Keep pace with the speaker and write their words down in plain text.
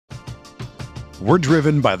We're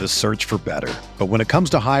driven by the search for better. But when it comes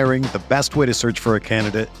to hiring, the best way to search for a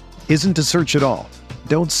candidate isn't to search at all.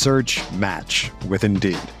 Don't search, match with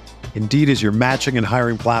Indeed. Indeed is your matching and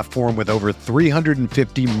hiring platform with over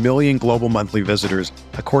 350 million global monthly visitors,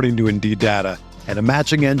 according to Indeed data, and a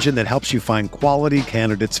matching engine that helps you find quality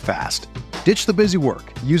candidates fast. Ditch the busy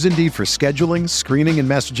work. Use Indeed for scheduling, screening, and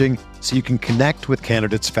messaging so you can connect with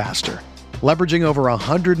candidates faster. Leveraging over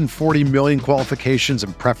 140 million qualifications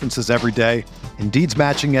and preferences every day, Indeed's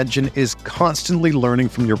matching engine is constantly learning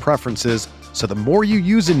from your preferences, so the more you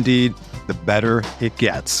use Indeed, the better it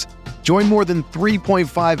gets. Join more than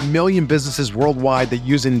 3.5 million businesses worldwide that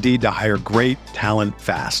use Indeed to hire great talent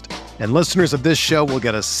fast. And listeners of this show will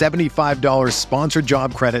get a $75 sponsored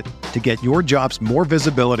job credit to get your jobs more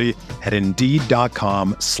visibility at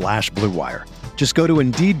Indeed.com/Blue Wire. Just go to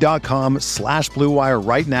Indeed.com/Blue Wire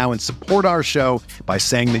right now and support our show by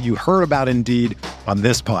saying that you heard about Indeed on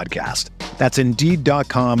this podcast. That's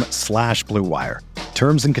Indeed.com/Blue Wire.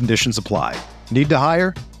 Terms and conditions apply. Need to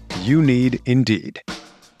hire? You need Indeed.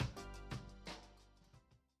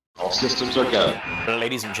 All systems are go.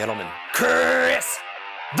 Ladies and gentlemen, Chris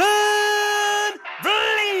Van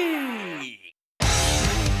Vliet!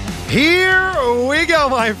 Here we go,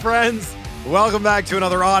 my friends. Welcome back to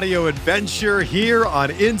another audio adventure here on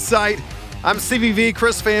Insight. I'm CVV,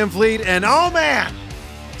 Chris Van Vliet, and oh man,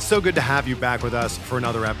 so good to have you back with us for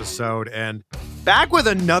another episode and back with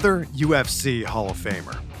another UFC Hall of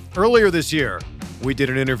Famer. Earlier this year, we did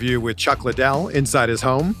an interview with Chuck Liddell inside his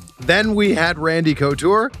home. Then we had Randy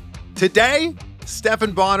Couture. Today,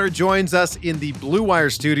 Stephan Bonnar joins us in the Blue Wire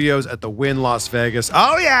studios at the Wynn Las Vegas.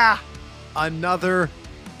 Oh yeah, another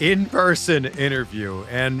in-person interview.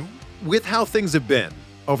 And with how things have been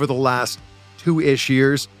over the last 2-ish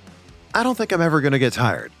years, I don't think I'm ever going to get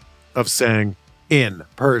tired of saying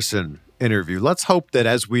in-person interview. Let's hope that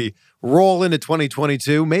as we roll into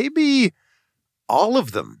 2022, maybe all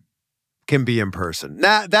of them can be in person.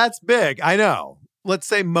 Now, that's big, I know. Let's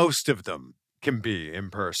say most of them can be in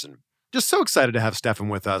person. Just so excited to have Stephan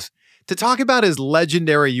with us to talk about his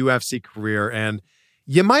legendary UFC career. And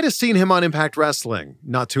you might have seen him on Impact Wrestling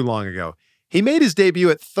not too long ago. He made his debut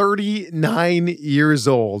at 39 years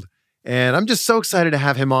old. And I'm just so excited to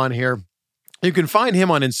have him on here. You can find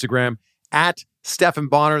him on Instagram at Stephan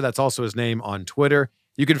Bonnar. That's also his name on Twitter.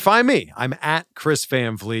 You can find me. I'm at Chris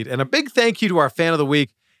Van Vliet. And a big thank you to our fan of the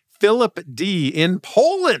week, Philip D. in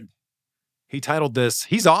Poland. He titled this,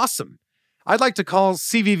 "He's Awesome." I'd like to call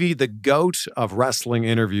CVV the GOAT of wrestling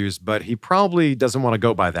interviews, but he probably doesn't want to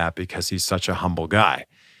go by that because he's such a humble guy.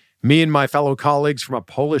 Me and my fellow colleagues from a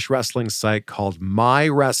Polish wrestling site called My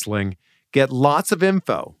Wrestling get lots of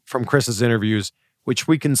info from Chris's interviews, which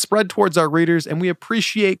we can spread towards our readers, and we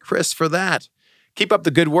appreciate Chris for that. Keep up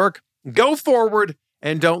the good work, go forward,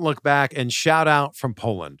 and don't look back, and shout out from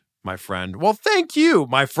Poland, my friend. Well, thank you,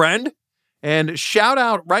 my friend. And shout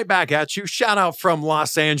out right back at you. Shout out from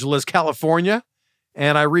Los Angeles, California.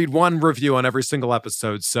 And I read one review on every single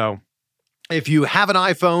episode. So if you have an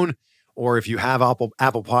iPhone or if you have Apple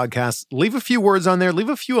Podcasts, leave a few words on there, leave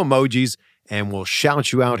a few emojis, and we'll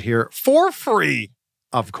shout you out here for free,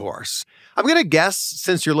 of course. I'm going to guess,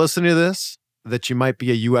 since you're listening to this, that you might be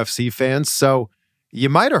a UFC fan. So you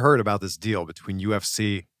might have heard about this deal between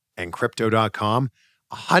UFC and Crypto.com.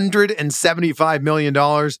 $175 million.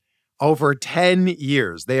 Over 10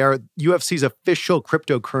 years. They are UFC's official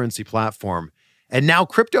cryptocurrency platform. And now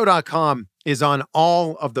Crypto.com is on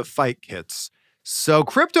all of the fight kits. So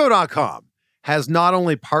Crypto.com has not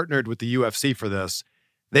only partnered with the UFC for this,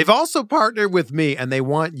 they've also partnered with me, and they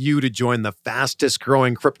want you to join the fastest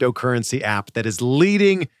growing cryptocurrency app that is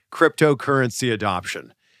leading cryptocurrency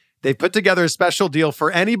adoption. They've put together a special deal for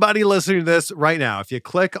anybody listening to this right now. If you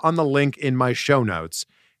click on the link in my show notes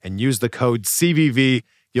and use the code CVV,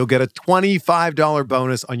 you'll get a $25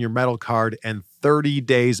 bonus on your metal card and 30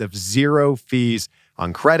 days of zero fees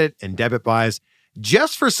on credit and debit buys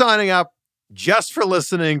just for signing up, just for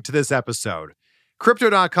listening to this episode.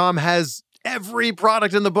 Crypto.com has every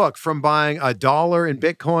product in the book, from buying $1 in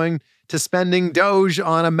Bitcoin to spending Doge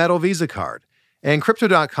on a metal Visa card. And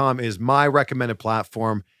Crypto.com is my recommended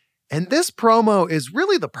platform. And this promo is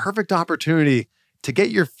really the perfect opportunity to get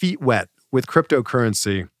your feet wet with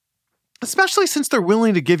cryptocurrency, especially since they're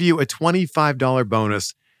willing to give you a $25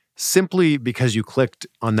 bonus simply because you clicked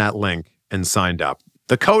on that link and signed up.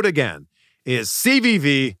 The code again is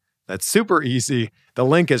CVV. That's super easy. The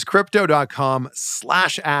link is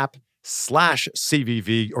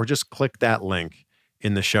crypto.com/app/CVV, or just click that link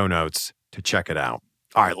in the show notes to check it out.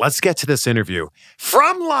 All right, let's get to this interview.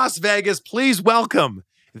 From Las Vegas, please welcome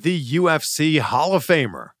the UFC Hall of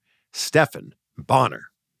Famer, Stephan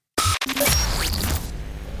Bonnar.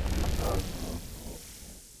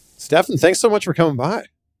 Stefan, thanks so much for coming by.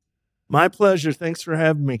 My pleasure. Thanks for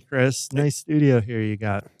having me, Chris. Nice studio here you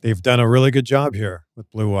got. They've done a really good job here with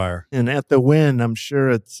Blue Wire. And at the Win, I'm sure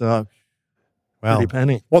it's pretty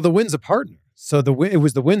penny. Well, the Win's a partner. So it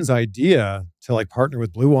was the Win's idea to like partner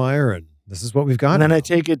with Blue Wire, and this is what we've got. And then now. I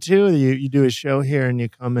take it too. You do a show here and you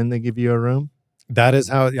come in, they give you a room. That is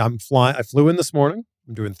how I'm flying. I flew in this morning.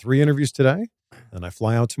 I'm doing 3 interviews today, and I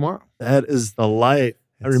fly out tomorrow. That is the life.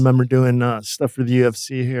 I remember doing stuff for the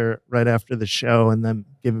UFC here right after the show and then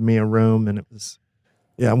giving me a room. And it was,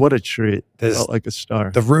 what a treat. Felt like a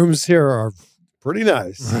star. The rooms here are pretty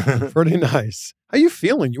nice. Pretty nice. How you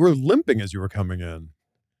feeling? You were limping as you were coming in.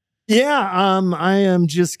 Yeah, I am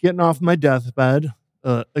just getting off my deathbed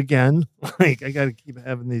again. Like, I got to keep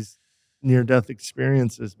having these near-death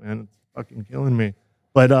experiences, man. It's fucking killing me.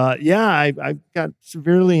 But I got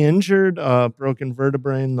severely injured, broken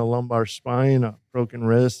vertebrae in the lumbar spine, a broken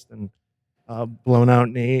wrist, and blown out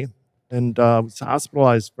knee. And was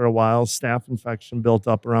hospitalized for a while. Staph infection built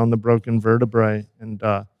up around the broken vertebrae. And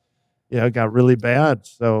it got really bad.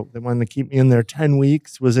 So they wanted to keep me in there 10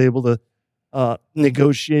 weeks, was able to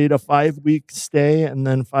negotiate a 5-week stay and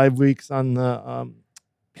then 5 weeks on the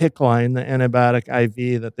PICC line, the antibiotic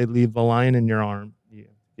IV that they leave the line in your arm.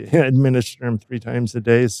 You administer them 3 times a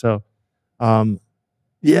day. So, it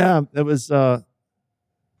was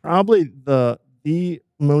probably the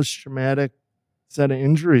most traumatic set of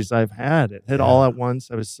injuries I've had. It hit all at once.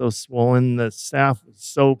 I was so swollen. The staph was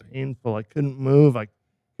so painful. I couldn't move. I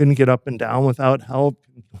couldn't get up and down without help.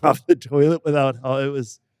 Couldn't go off the toilet without help. It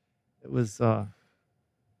was. I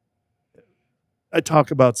talk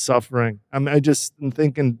about suffering. I just am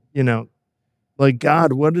thinking, like,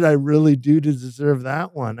 God, what did I really do to deserve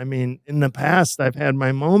that one? I mean, in the past, I've had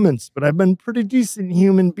my moments, but I've been a pretty decent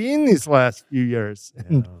human being these last few years.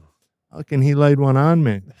 And how can he laid one on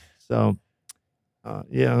me? So,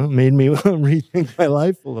 it made me rethink my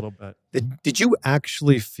life a little bit. Did you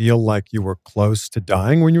actually feel like you were close to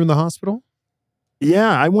dying when you were in the hospital? Yeah,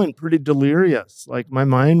 I went pretty delirious. Like, my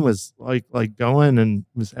mind was like going and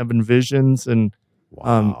was having visions and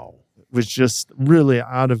was just really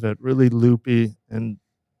out of it, really loopy. And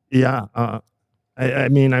I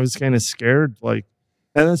mean, I was kind of scared. Like,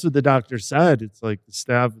 and that's what the doctor said. It's like the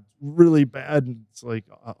staph is really bad. And it's like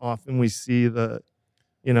often we see it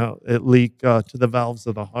leak to the valves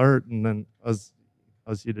of the heart and then cause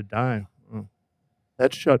you to die.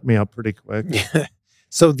 That shut me up pretty quick.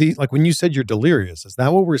 So when you said you're delirious, is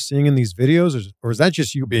that what we're seeing in these videos, or is that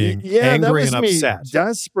just you being angry and upset?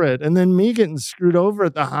 Desperate, and then me getting screwed over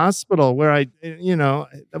at the hospital where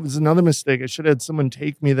that was another mistake. I should have had someone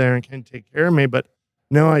take me there and kind of take care of me, but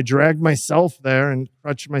no, I dragged myself there and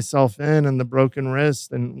crutched myself in and the broken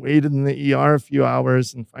wrist and waited in the ER a few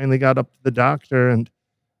hours and finally got up to the doctor and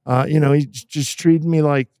he just treated me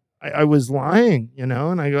like I was lying, and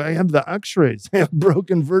I go, I have the x-rays. I have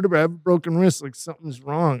broken vertebrae. I have a broken wrist. Like, something's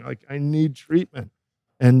wrong. Like, I need treatment.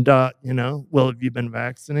 And, well, have you been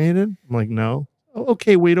vaccinated? I'm like, no. Oh,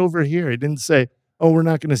 okay, wait over here. He didn't say, oh, we're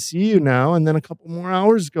not going to see you now. And then a couple more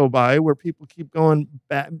hours go by where people keep going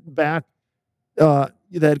back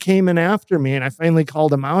that came in after me. And I finally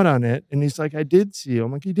called him out on it. And he's like, I did see you.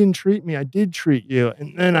 I'm like, you didn't treat me. I did treat you.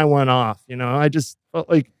 And then I went off. I just felt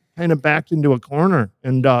like kind of backed into a corner.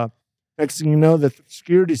 And next thing you know, the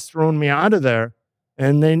security's thrown me out of there.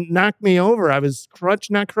 And they knocked me over. I was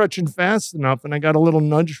not crutching fast enough. And I got a little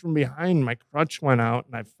nudge from behind. My crutch went out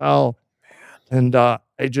and I fell. And I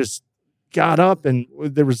just got up and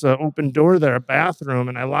there was an open door there, a bathroom.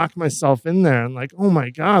 And I locked myself in there. And like, oh my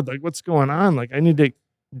God, like, what's going on? Like, I need to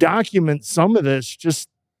document some of this just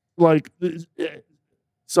like,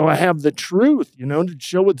 so I have the truth, to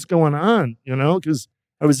show what's going on, because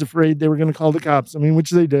I was afraid they were going to call the cops. I mean,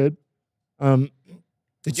 which they did. Did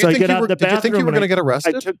you think you were going to get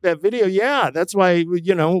arrested? I took that video. Yeah, that's why,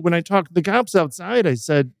 when I talked to the cops outside, I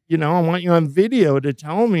said, I want you on video to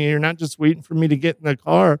tell me you're not just waiting for me to get in the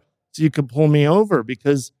car so you could pull me over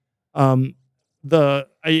because I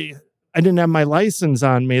didn't have my license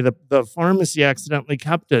on me. The pharmacy accidentally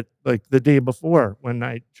kept it like the day before when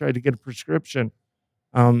I tried to get a prescription.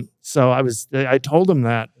 So I told them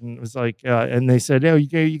that and it was like, and they said, oh,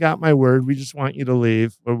 you got my word. We just want you to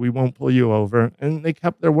leave or we won't pull you over. And they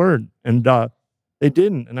kept their word and, they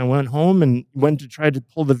didn't. And I went home and went to try to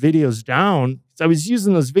pull the videos down. So I was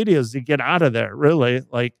using those videos to get out of there. Really.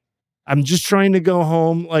 Like, I'm just trying to go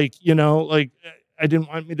home. Like, I didn't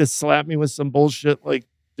want me to slap me with some bullshit, like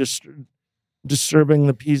disturbing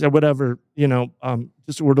the peace or whatever,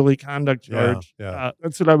 disorderly conduct charge. Yeah.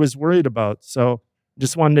 That's what I was worried about. So,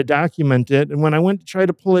 just wanted to document it. And when I went to try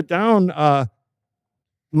to pull it down,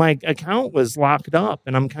 my account was locked up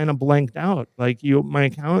and I'm kind of blanked out. Like my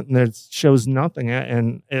account and it shows nothing.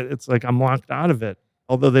 And it's like I'm locked out of it.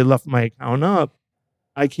 Although they left my account up,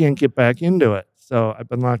 I can't get back into it. So I've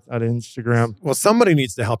been locked out of Instagram. Well, somebody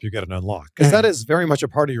needs to help you get it unlocked because that is very much a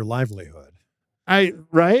part of your livelihood.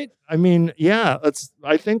 Right? I mean, yeah,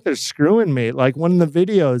 I think they're screwing me. Like one of the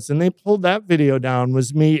videos, and they pulled that video down,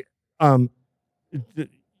 was me, kind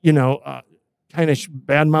of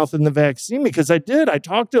bad mouthing the vaccine because I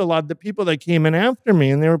talked to a lot of the people that came in after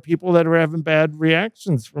me, and there were people that were having bad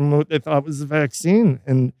reactions from what they thought was the vaccine.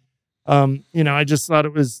 And, I just thought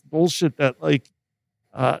it was bullshit that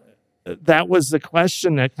that was the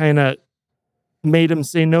question that kind of made them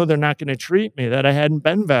say, no, they're not going to treat me, that I hadn't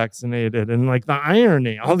been vaccinated. And like the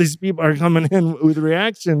irony, all these people are coming in with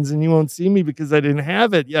reactions and you won't see me because I didn't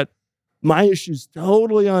have it yet. My issue's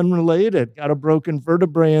totally unrelated. Got a broken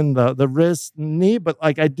vertebrae in the wrist and knee, but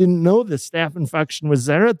like I didn't know the staph infection was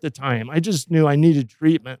there at the time. I just knew I needed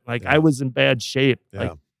treatment. Like I was in bad shape. Yeah.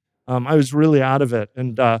 Like I was really out of it.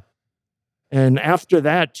 And after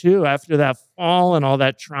that too, after that fall and all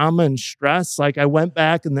that trauma and stress, like I went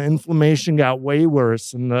back and the inflammation got way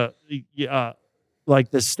worse and the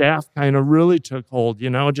staph kind of really took hold,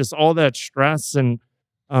 just all that stress and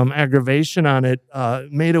aggravation on it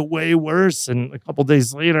made it way worse. And a couple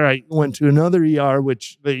days later, I went to another ER,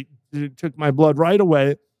 which they took my blood right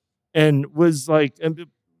away and was like,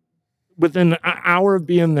 within an hour of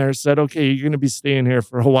being there, said, okay, you're going to be staying here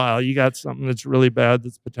for a while. You got something that's really bad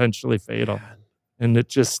that's potentially fatal. And it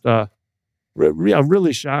just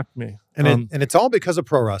really shocked me. And it's all because of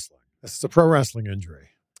pro wrestling. This is a pro wrestling injury.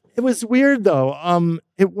 It was weird, though.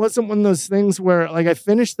 It wasn't one of those things where, like, I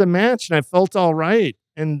finished the match and I felt all right.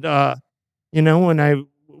 And, when I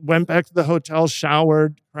went back to the hotel,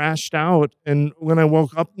 showered, crashed out. And when I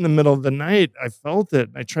woke up in the middle of the night, I felt it.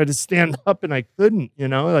 I tried to stand up and I couldn't,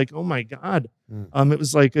 like, oh my God. It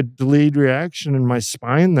was like a delayed reaction in my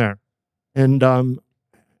spine there. And,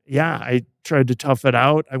 I tried to tough it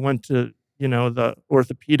out. I went to, the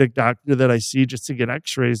orthopedic doctor that I see just to get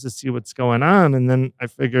x-rays to see what's going on. And then I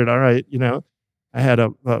figured, all right, I had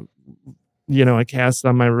a cast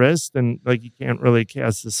on my wrist and like, you can't really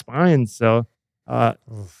cast the spine. So,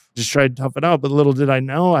 just tried to tough it out, but little did I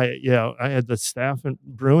know, I had the staph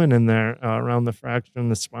brewing in there around the fracture in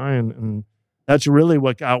the spine, and that's really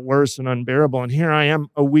what got worse and unbearable. And here I am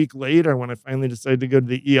a week later when I finally decided to go to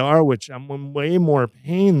the ER, which I'm in way more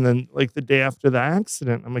pain than like the day after the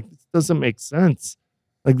accident. I'm like, this doesn't make sense.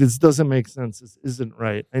 Like, this doesn't make sense. This isn't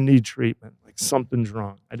right. I need treatment. Like, something's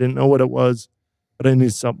wrong. I didn't know what it was, but I knew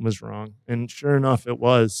something was wrong. And sure enough, it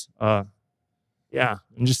was. And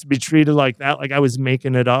just to be treated like that, like I was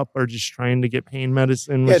making it up or just trying to get pain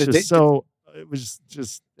medicine was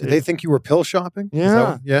Did they think you were pill shopping?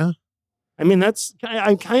 Yeah. Yeah. I mean, that's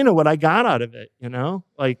kind of what I got out of it,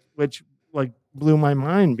 which blew my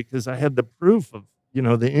mind because I had the proof of,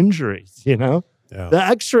 the injuries, the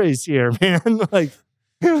x-rays here, man, like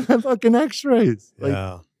the fucking x-rays,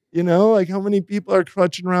 like, like how many people are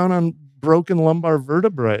crutching around on broken lumbar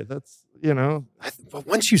vertebrae? That's, But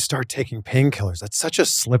once you start taking painkillers, that's such a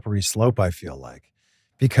slippery slope, I feel like,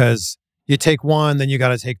 because you take one, then you got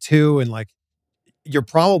to take two. And like, you're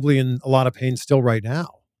probably in a lot of pain still right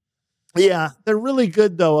now. Yeah. They're really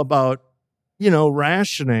good though about,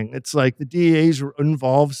 rationing. It's like the DEA's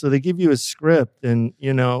involved. So they give you a script and,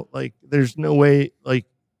 like there's no way like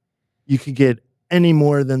you could get any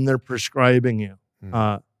more than they're prescribing you.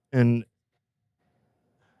 And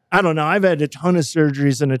I don't know. I've had a ton of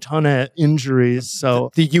surgeries and a ton of injuries.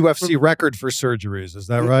 So the UFC record for surgeries, is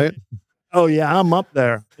that right? Oh yeah, I'm up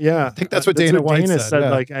there. Yeah, I think that's what Dana White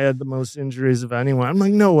said. Like I had the most injuries of anyone. I'm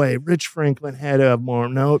like, no way. Rich Franklin had to have more.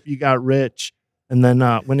 Nope, you got Rich. And then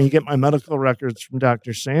when you get my medical records from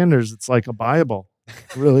Dr. Sanders, it's like a Bible.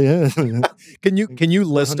 It really is. Can you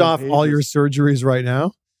list off all your surgeries right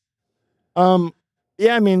now?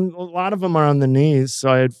 Yeah, I mean, a lot of them are on the knees.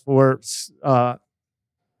 So I had 4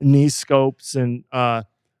 knee scopes and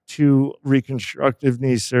 2 reconstructive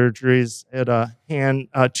knee surgeries. I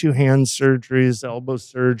had 2 hand surgeries, elbow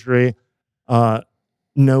surgery,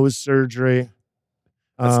 nose surgery.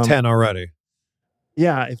 That's 10 already.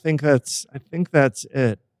 Yeah, I think that's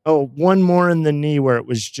it. Oh, one more in the knee where it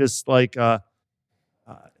was just like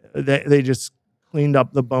they just cleaned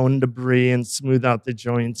up the bone debris and smoothed out the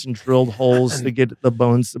joints and drilled holes to get the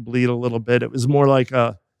bones to bleed a little bit. It was more like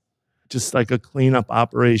just like a cleanup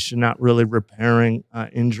operation, not really repairing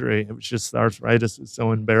injury. It was just the arthritis was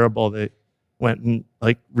so unbearable. They went and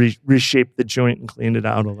like reshaped the joint and cleaned it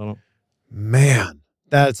out a little. Man,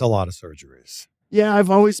 that's a lot of surgeries. Yeah, I've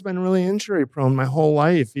always been really injury prone my whole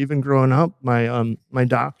life. Even growing up, my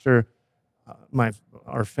doctor, my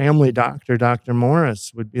our family doctor, Dr.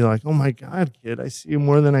 Morris, would be like, "Oh my God, kid, I see you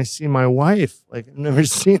more than I see my wife." Like I've never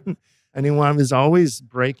seen anyone. I was always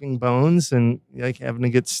breaking bones and like having to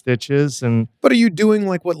get stitches. And But are you doing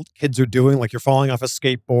like what kids are doing? Like you're falling off a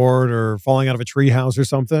skateboard or falling out of a treehouse or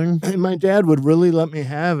something? and my dad would really let me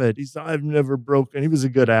have it. I've never broken. He was a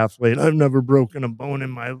good athlete. I've never broken a bone in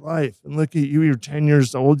my life. And look at you. You're 10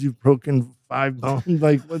 years old. You've broken 5 bones.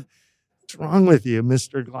 Like what's wrong with you,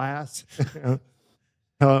 Mr. Glass?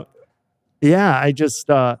 uh, yeah, I just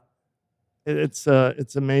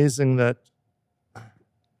it's amazing that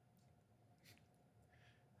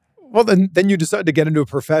Well, then you decide to get into a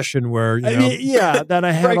profession where, you know, yeah, that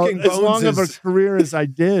I had breaking as long bones of a is- career as I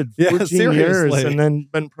did, Yeah, 14 years, seriously. and then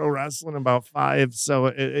been pro wrestling about 5.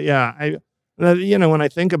 So yeah, you know, when I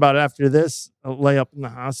think about it after this, lay up in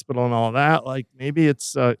the hospital and all that, like maybe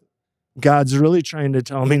it's God's really trying to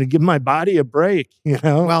tell me to give my body a break. You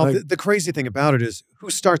know, well, Like, the crazy thing about it is who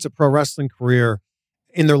starts a pro wrestling career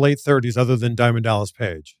in their late 30s other than Diamond Dallas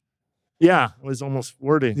Page? yeah, I was almost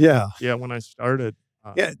 40. Yeah. Yeah, when I started.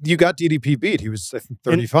 Yeah. You got DDP beat. He was, I think,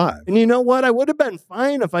 35. And you know what? I would have been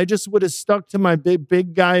fine if I just would have stuck to my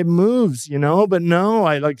big guy moves, you know? But no,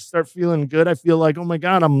 I like start feeling good. I feel like, oh my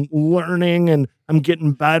God, I'm learning and I'm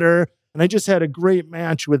getting better. And I just had a great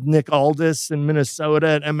match with Nick Aldis in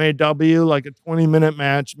Minnesota at MAW, like a 20-minute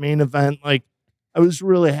match, main event. Like I was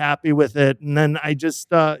really happy with it. And then I just,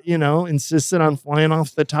 you know, insisted on flying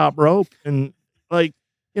off the top rope. And like,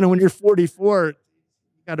 you know, when you're 44,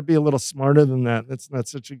 got to be a little smarter than that. That's not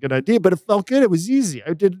such a good idea, but it felt good. It was easy.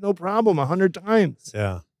 I did no problem 100 times.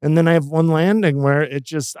 Yeah. And then I have one landing where it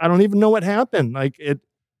just, I don't even know what happened. Like it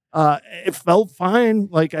felt fine.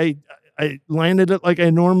 Like I landed it like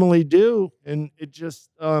I normally do. And it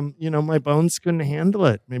just, you know, my bones couldn't handle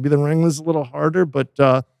it. Maybe the ring was a little harder, but,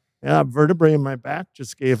 yeah, vertebrae in my back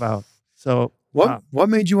just gave out. So What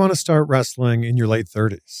made you want to start wrestling in your late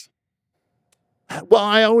 30s? well,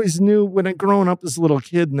 I always knew when I growing up as a little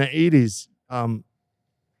kid in the 80s,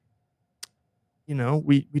 you know,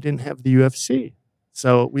 we didn't have the UFC.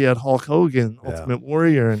 So we had Hulk Hogan, Yeah. Ultimate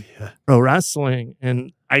Warrior, and pro wrestling.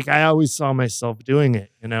 And I always saw myself doing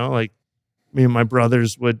it, you know, like me and my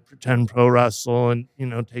brothers would pretend pro wrestle and, you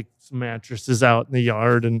know, take some mattresses out in the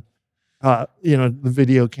yard and, you know, the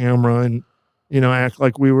video camera and, you know, act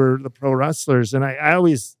like we were the pro wrestlers. And I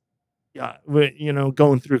always, yeah, you know,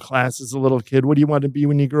 going through class as a little kid, what do you want to be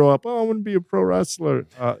when you grow up? Oh, I want to be a pro wrestler.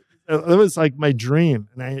 It was like my dream.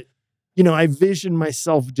 And you know, I visioned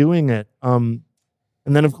myself doing it.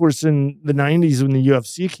 And then, of course, in the 90s, when the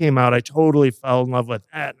UFC came out, I totally fell in love with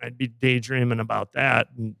that. And I'd be daydreaming about that.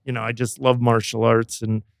 And, you know, I just love martial arts.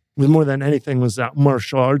 And more than anything was that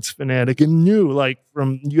martial arts fanatic and knew like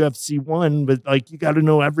from UFC 1, but like, you got to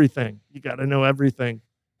know everything. You got to know everything.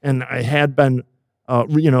 And I had been,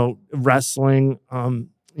 you know, wrestling,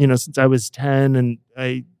 you know, since I was 10, and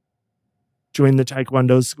I joined the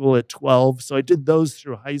Taekwondo school at 12. So I did those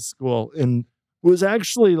through high school, and it was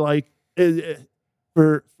actually like,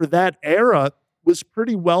 for that era, was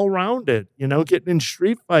pretty well-rounded, you know, getting in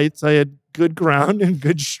street fights. I had good ground and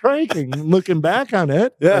good striking looking back on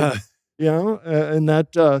it. Yeah. You know, and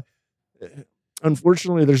that,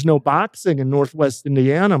 unfortunately, there's no boxing in Northwest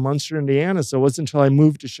Indiana, Munster, Indiana. So it wasn't until I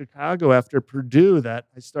moved to Chicago after Purdue that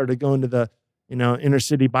I started going to the, you know, inner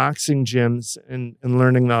city boxing gyms and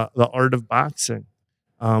learning the art of boxing,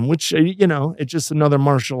 which, you know, it's just another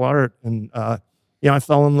martial art. And, you know, I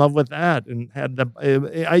fell in love with that and had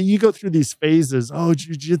you go through these phases. Oh,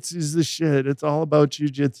 jujitsu is the shit. It's all about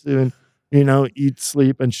jujitsu and, you know, eat,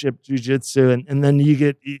 sleep, and ship jujitsu. And then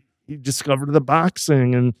you discover the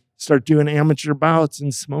boxing and start doing amateur bouts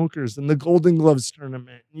and smokers and the Golden Gloves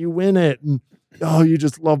tournament. And you win it. And, oh, you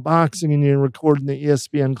just love boxing, and you're recording the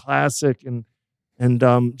ESPN Classic and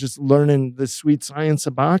just learning the sweet science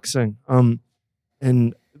of boxing.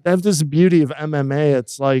 And that's this beauty of MMA.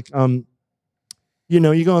 It's like, you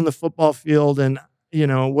know, you go on the football field and, you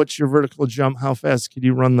know, what's your vertical jump? How fast could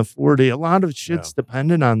you run the 40? A lot of shit's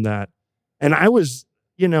dependent on that. And I was,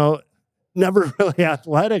 you know, never really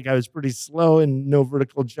athletic. I was pretty slow and no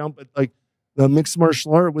vertical jump. But like the mixed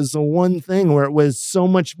martial art was the one thing where it was so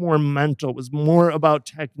much more mental. It was more about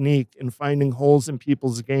technique and finding holes in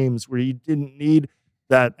people's games where you didn't need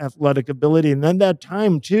that athletic ability. And then that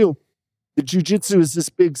time too, the jujitsu is this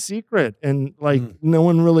big secret, and like no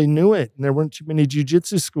one really knew it, and there weren't too many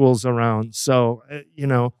jujitsu schools around. So, you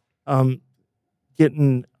know,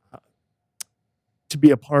 getting to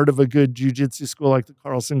be a part of a good jujitsu school like the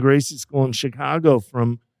Carlson Gracie School in Chicago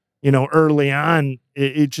from early on,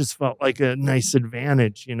 it just felt like a nice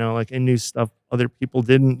advantage, like I knew stuff other people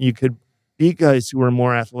didn't. You could beat guys who were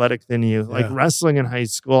more athletic than you. Like Yeah. wrestling in high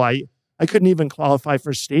school, I couldn't even qualify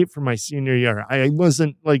for state for my senior year. I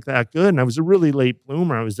wasn't like that good. And I was a really late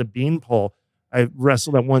bloomer. I was a beanpole. I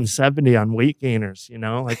wrestled at 170 on weight gainers,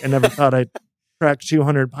 like I never thought I'd crack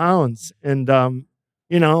 200 pounds. And, probably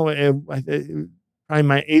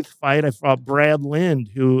my 8th fight, I fought Brad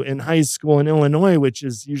Lind, who in high school in Illinois, which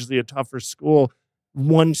is usually a tougher school,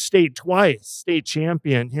 won state twice, state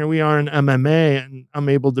champion. Here we are in MMA, and I'm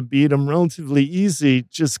able to beat him relatively easy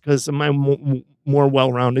just because of my more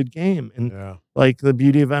well-rounded game. And Yeah. like the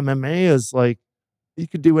beauty of MMA is like you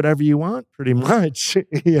could do whatever you want pretty much.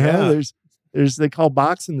 There's they call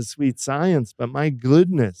boxing the sweet science, but my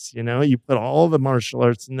goodness, you put all the martial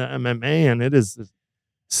arts into MMA and it is the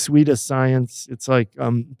sweetest science. It's like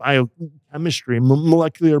biochemistry,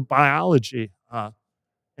 molecular biology.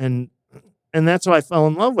 And that's what I fell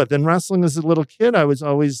in love with. And wrestling as a little kid, I was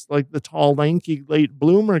always like the tall, lanky, late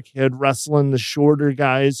bloomer kid wrestling the shorter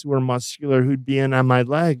guys who were muscular who'd be in on my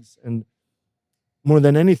legs. And more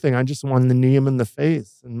than anything, I just wanted to knee him in the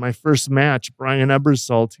face. And my first match, Brian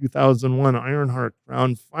Ebersol, 2001 Ironheart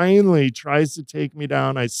Crown, finally tries to take me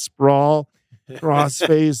down. I sprawl,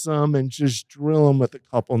 cross-face him, and just drill him with a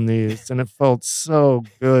couple knees. And it felt so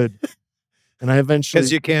good. And I eventually...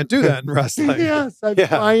 Because you can't do that in wrestling. Yes, I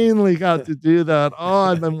finally got to do that. Oh,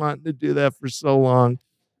 I've been wanting to do that for so long.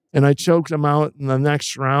 And I choked him out in the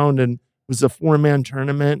next round, and it was a 4-man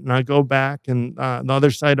tournament. And I go back, and the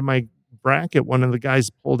other side of my bracket, one of the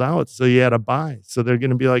guys pulled out, so he had a bye. So they're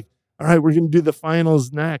going to be like, all right, we're going to do the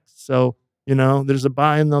finals next. So, there's a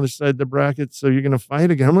bye on the other side of the bracket, so you're going to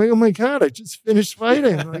fight again. I'm like, oh my God, I just finished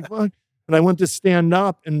fighting. I'm like, what? And I went to stand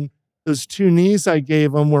up, and those 2 knees I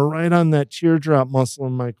gave him were right on that teardrop muscle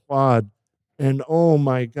in my quad. And oh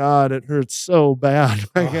my God, it hurt so bad.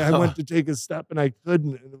 I went to take a step and I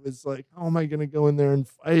couldn't. And it was like, how am I going to go in there and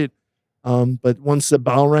fight? But once the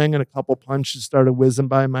bell rang and a couple punches started whizzing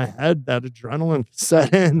by my head, that adrenaline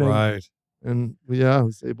set in. Right. And I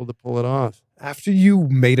was able to pull it off. After you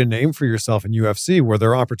made a name for yourself in UFC, were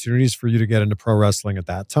there opportunities for you to get into pro wrestling at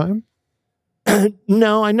that time?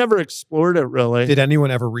 No, I never explored it really. Did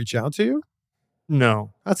anyone ever reach out to you?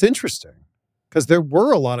 No. That's interesting. Because there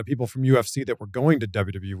were a lot of people from UFC that were going to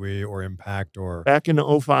WWE or Impact or... Back in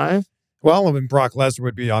 2005? Well, I mean, Brock Lesnar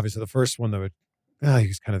would be obviously the first one that would... he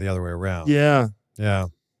was kind of the other way around. Yeah. Yeah.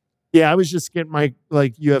 Yeah, I was just getting my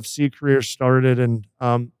UFC career started, and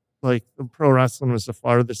pro wrestling was the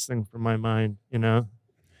farthest thing from my mind,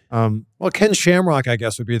 Well, Ken Shamrock, I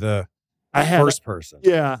guess, would be the first person.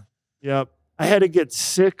 Yeah. Yep. I had to get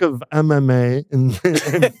sick of MMA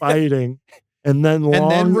and fighting, and then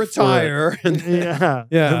retire.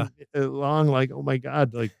 Yeah. Long, oh my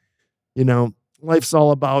God, life's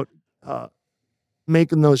all about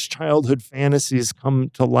making those childhood fantasies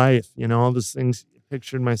come to life. All those things I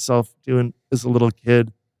pictured myself doing as a little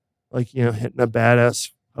kid, hitting a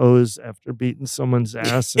badass pose after beating someone's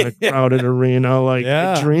ass in a crowded arena.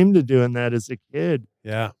 I dreamed of doing that as a kid.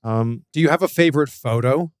 Yeah. Do you have a favorite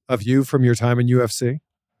photo of you from your time in UFC?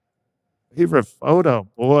 Favorite photo?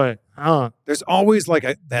 Boy, There's always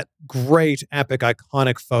that great, epic,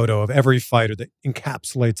 iconic photo of every fighter that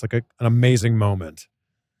encapsulates an amazing moment.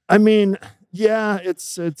 I mean, yeah,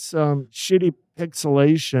 it's shitty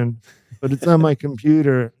pixelation, but it's on my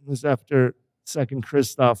computer. It was after second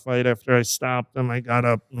Christoph fight. After I stopped him, I got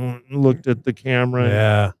up and looked at the camera.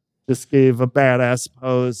 And just gave a badass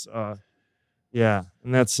pose. Yeah,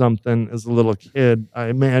 and that's something as a little kid I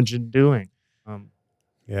imagined doing.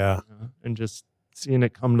 And just seeing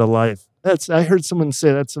it come to life. I heard someone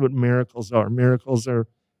say that's what miracles are. Miracles are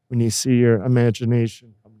when you see your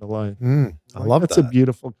imagination come to life. I love that. That's a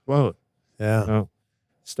beautiful quote. Yeah.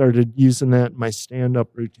 Started using that in my stand-up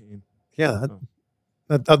routine. Yeah.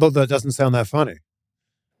 Although that doesn't sound that funny.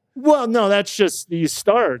 Well, no, that's just you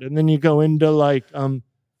start, and then you go into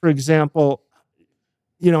for example,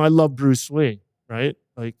 I love Bruce Lee, right?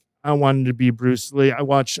 I wanted to be Bruce Lee. I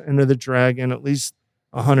watched Enter the Dragon at least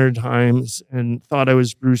 100 times and thought I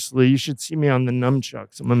was Bruce Lee. You should see me on the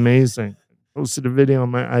nunchucks. I'm amazing. Posted a video on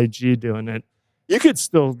my IG doing it. You could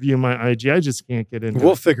still view my IG. I just can't get into it.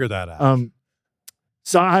 We'll figure that out.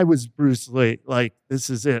 So I was Bruce Lee. This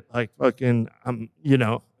is it. Fucking,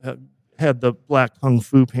 had the black kung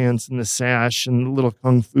fu pants and the sash and the little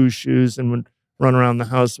kung fu shoes and would run around the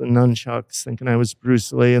house with nunchucks thinking I was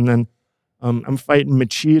Bruce Lee. And then I'm fighting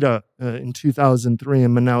Machida in 2003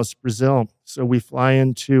 in Manaus, Brazil. So we fly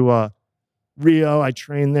into Rio. I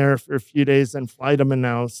train there for a few days, then fly to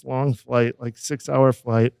Manaus, long flight, 6-hour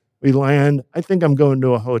flight. We land. I think I'm going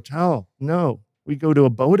to a hotel. No, we go to a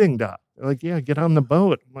boating dock. They're like, yeah, get on the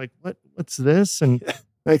boat. I'm like, what's this? And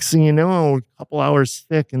next thing you know, a couple hours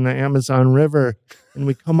thick in the Amazon River. And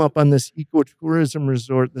we come up on this ecotourism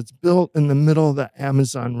resort that's built in the middle of the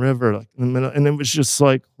Amazon River, like in the middle. And it was just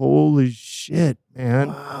like, holy shit, man.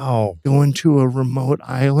 Wow. Going to a remote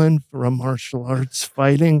island for a martial arts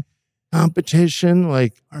fighting competition.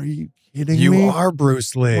 Like, are you kidding me? You are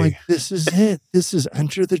Bruce Lee. Like, this is it. This is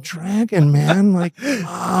Enter the Dragon, man. Like,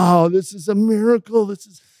 wow, this is a miracle. This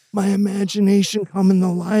is my imagination coming to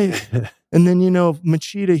life. And then,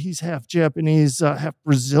 Machida, he's half Japanese, half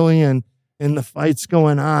Brazilian, and the fight's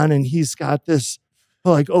going on, and he's got this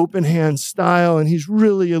like open hand style, and he's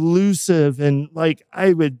really elusive. And like,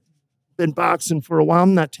 been boxing for a while.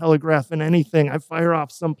 I'm not telegraphing anything. I fire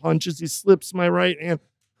off some punches. He slips my right hand,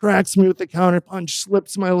 cracks me with the counter punch,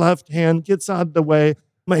 slips my left hand, gets out of the way.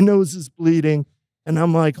 My nose is bleeding. And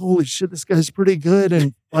I'm like, holy shit, this guy's pretty good.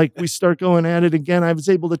 And like, we start going at it again. I was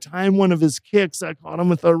able to time one of his kicks. I caught him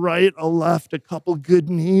with a right, a left, a couple good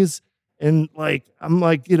knees. And like, I'm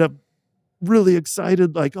like, really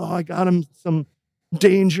excited. Like, oh, I got him some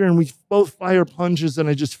danger. And we both fire punches. And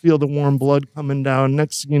I just feel the warm blood coming down.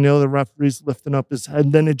 Next thing you know, the referee's lifting up his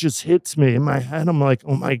head. Then it just hits me in my head. I'm like,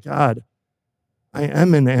 oh my God, I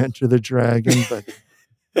am in Enter the Dragon, but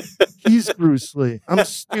he's Bruce Lee. I'm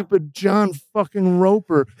stupid John fucking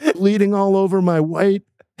Roper, bleeding all over my white,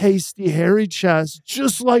 pasty, hairy chest,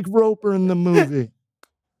 just like Roper in the movie.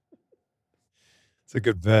 It's a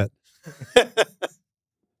good bet.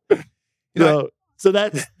 So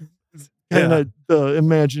that's kind of the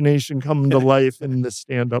imagination coming to life in the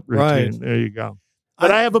stand-up routine. Right. There you go.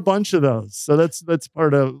 But I have a bunch of those. So that's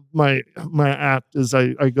part of my act is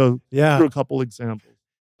I go through a couple examples.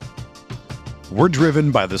 We're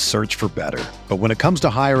driven by the search for better. But when it comes to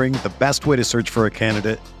hiring, the best way to search for a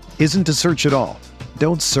candidate isn't to search at all.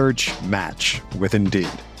 Don't search, match with Indeed.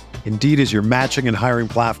 Indeed is your matching and hiring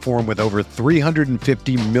platform with over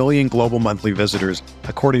 350 million global monthly visitors,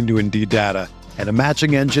 according to Indeed data, and a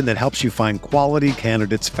matching engine that helps you find quality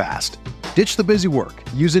candidates fast. Ditch the busy work.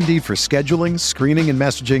 Use Indeed for scheduling, screening, and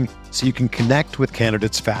messaging so you can connect with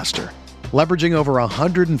candidates faster. Leveraging over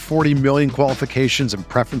 140 million qualifications and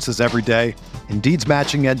preferences every day, Indeed's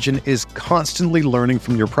matching engine is constantly learning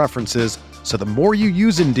from your preferences, so the more you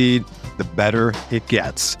use Indeed, the better it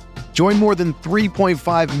gets. Join more than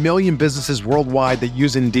 3.5 million businesses worldwide that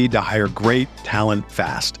use Indeed to hire great talent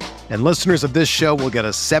fast. And listeners of this show will get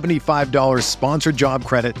a $75 sponsored job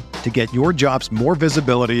credit to get your jobs more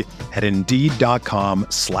visibility at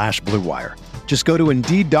Indeed.com/Blue Wire. Just go to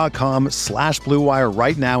Indeed.com/Blue Wire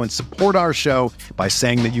right now and support our show by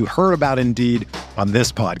saying that you heard about Indeed on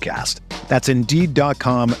this podcast. That's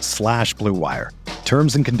Indeed.com/Blue Wire.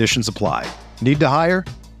 Terms and conditions apply. Need to hire?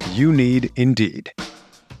 You need Indeed.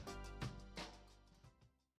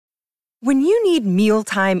 When you need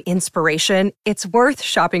mealtime inspiration, it's worth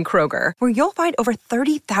shopping Kroger, where you'll find over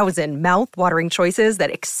 30,000 mouth-watering choices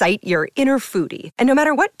that excite your inner foodie. And no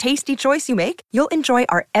matter what tasty choice you make, you'll enjoy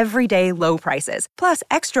our everyday low prices, plus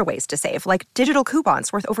extra ways to save, like digital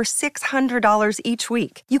coupons worth over $600 each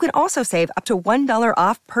week. You can also save up to $1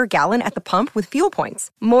 off per gallon at the pump with fuel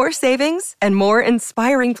points. More savings and more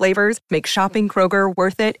inspiring flavors make shopping Kroger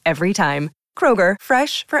worth it every time. Kroger,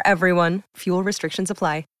 fresh for everyone. Fuel restrictions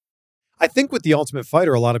apply. I think with The Ultimate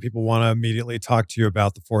Fighter, a lot of people want to immediately talk to you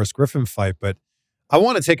about the Forrest Griffin fight, but I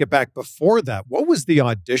want to take it back before that. What was the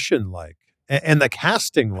audition like and the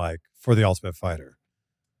casting like for The Ultimate Fighter?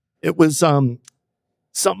 It was something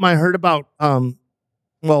I heard about,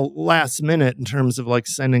 last minute in terms of like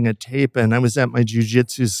sending a tape in. I was at my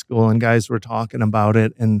jiu-jitsu school and guys were talking about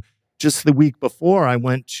it. And just the week before, I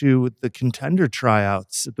went to the Contender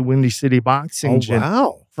tryouts at the Windy City Boxing Gym.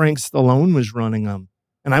 Wow. Frank Stallone was running them.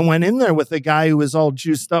 And I went in there with a guy who was all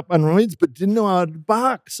juiced up on roids, but didn't know how to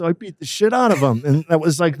box. So I beat the shit out of him. And that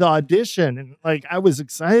was like the audition. And like, I was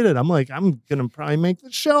excited. I'm like, I'm going to probably make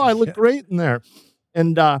the show. I look great in there.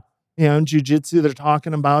 And, in jiu-jitsu, they're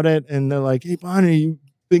talking about it. And they're like, hey, Bonnie, you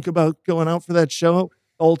think about going out for that show?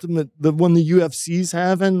 The one the UFC's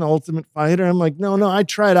having, the Ultimate Fighter. I'm like, no, I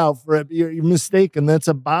tried out for it. But you're mistaken. That's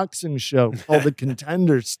a boxing show called The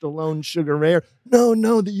Contender, Stallone, Sugar Ray.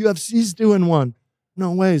 No, the UFC's doing one.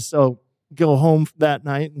 No way. So go home that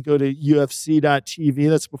night and go to UFC.tv.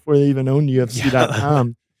 That's before they even owned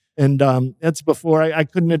UFC.com. And that's before I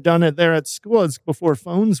couldn't have done it there at school. It's before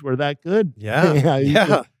phones were that good.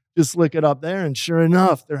 Yeah. Just look it up there. And sure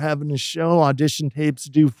enough, they're having a show. Audition tapes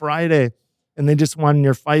due Friday. And they just wanted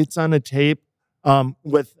your fights on a tape and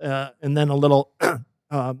then a little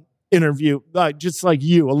interview, just like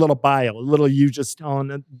you, a little bio, a little you just telling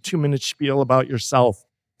a 2-minute spiel about yourself.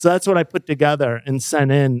 So that's what I put together and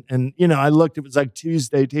sent in. And, I looked, it was like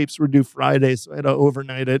Tuesday, tapes were due Friday, so I had to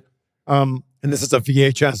overnight it. And this is a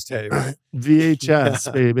VHS tape.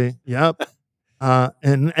 VHS, baby. Yep.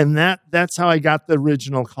 And that's how I got the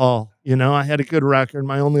original call. I had a good record.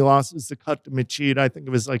 My only loss was the cut to Machida. I think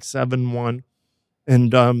it was like 7-1.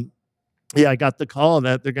 And I got the call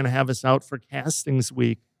that they're going to have us out for castings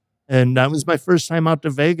week. And that was my first time out to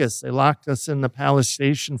Vegas. They locked us in the Palace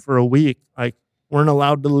Station for a week. Like, weren't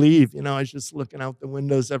allowed to leave. I was just looking out the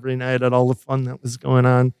windows every night at all the fun that was going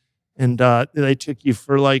on. And they took you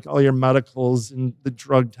for like all your medicals and the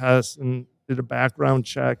drug tests and did a background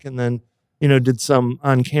check. And then, did some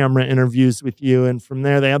on-camera interviews with you. And from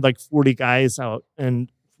there, they had like 40 guys out.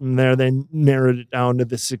 And from there, they narrowed it down to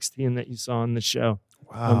the 16 that you saw on the show.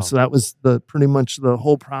 Wow. So that was pretty much the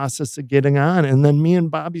whole process of getting on. And then me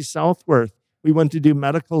and Bobby Southworth, we went to do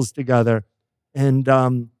medicals together. And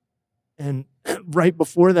right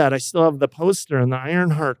before that, I still have the poster and the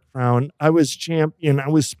Ironheart crown. I was champion. I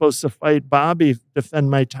was supposed to fight Bobby,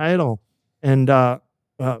 defend my title. And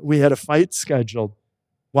we had a fight scheduled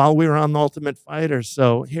while we were on The Ultimate Fighter.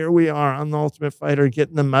 So here we are on The Ultimate Fighter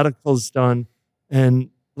getting the medicals done. And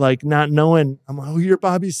like not knowing, I'm like, oh, you're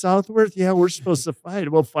Bobby Southworth? Yeah, we're supposed to fight.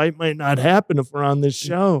 Well, fight might not happen if we're on this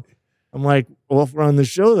show. I'm like, well, if we're on the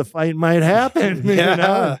show, the fight might happen.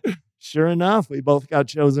 Yeah. Sure enough, we both got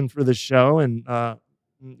chosen for the show, and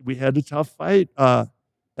we had a tough fight, that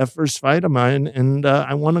first fight of mine, and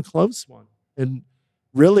I won a close one. And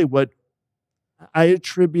really what I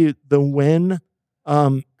attribute the win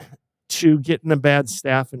to getting a bad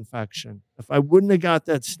staph infection. If I wouldn't have got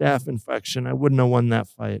that staph infection, I wouldn't have won that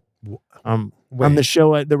fight. On the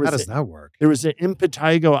show, How does that work? There was an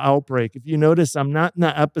impetigo outbreak. If you notice, I'm not in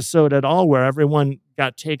the episode at all where everyone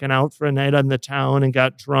got taken out for a night on the town and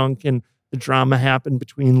got drunk and the drama happened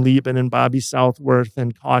between Lieben and Bobby Southworth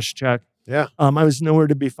and Koscheck. Yeah. I was nowhere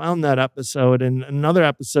to be found that episode. And another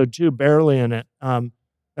episode too, barely in it.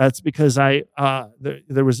 That's because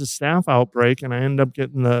there was a staph outbreak and I ended up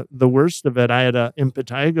getting the worst of it. I had a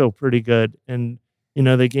impetigo pretty good. And,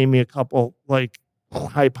 they gave me a couple like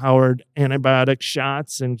high-powered antibiotic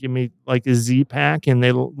shots and give me like a Z-Pack. And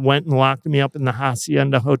they went and locked me up in the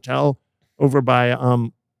Hacienda Hotel over by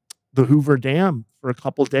the Hoover Dam for a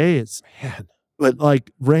couple days. Man. But like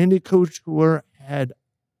Randy Couture had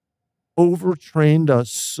overtrained us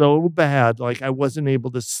so bad. Like I wasn't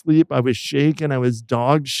able to sleep. I was shaking. I was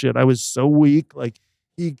dog shit. I was so weak. Like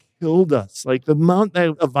he killed us. Like the amount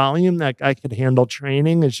of volume that guy could handle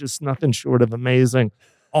training is just nothing short of amazing.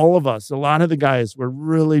 All of us, a lot of the guys were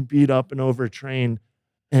really beat up and overtrained.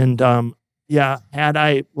 And had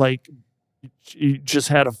I like just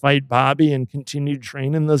had to fight Bobby and continued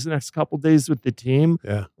training those next couple days with the team,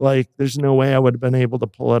 like there's no way I would have been able to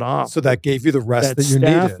pull it off. So that gave you the rest that you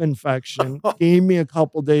staph needed. infection gave me a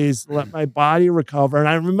couple days to let my body recover. And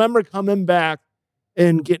I remember coming back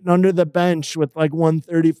and getting under the bench with like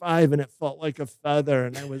 135 and it felt like a feather.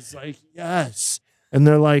 And I was like, yes. And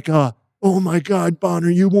they're like, oh my God, Bonner,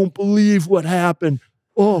 you won't believe what happened.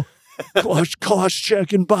 Oh,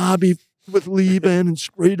 Koscheck and Bobby with Lieben and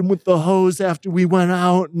sprayed him with the hose after we went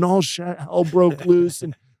out and all hell broke loose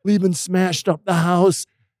and Lieben smashed up the house.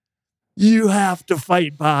 You have to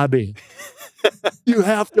fight Bobby. You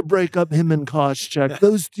have to break up him and Koscheck.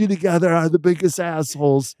 Those two together are the biggest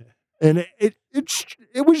assholes. And it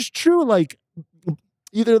was true. Like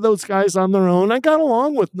either of those guys on their own, I got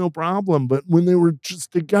along with no problem. But when they were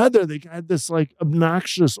just together, they had this like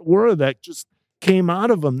obnoxious aura that just came out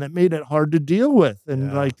of them that made it hard to deal with.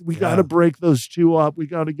 And we got to break those two up. We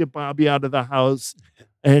got to get Bobby out of the house.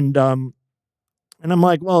 And I'm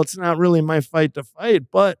like, well, it's not really my fight to fight,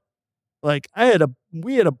 but like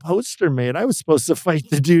we had a poster made. I was supposed to fight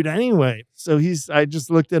the dude anyway. So I just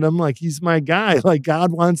looked at him like, he's my guy. Like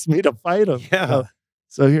God wants me to fight him. Yeah.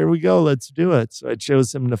 So here we go. Let's do it. So I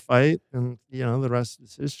chose him to fight and the rest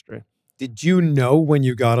is history. Did you know when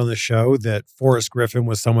you got on the show that Forrest Griffin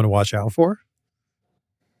was someone to watch out for?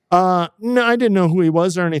 No, I didn't know who he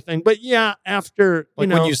was or anything, but after,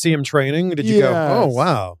 when you see him training, did you go, oh,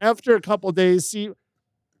 wow. After a couple of days,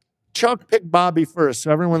 Chuck picked Bobby first.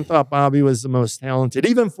 So everyone thought Bobby was the most talented.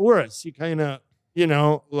 Even Forrest, he kind of,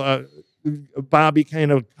 Bobby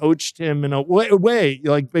kind of coached him in a way,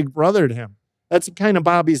 like big brothered him. That's kind of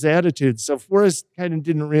Bobby's attitude. So Forrest kind of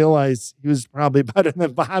didn't realize he was probably better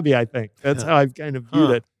than Bobby, I think. That's how I've kind of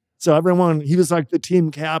viewed it. So he was like the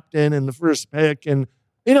team captain and the first pick. And,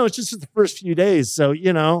 it's just the first few days. So,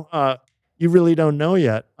 you really don't know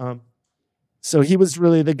yet. So he was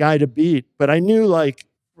really the guy to beat. But I knew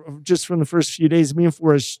just from the first few days, me and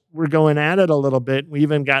Forrest were going at it a little bit. We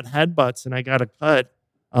even got headbutts, and I got a cut.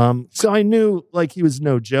 So I knew like he was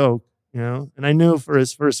no joke, and I knew for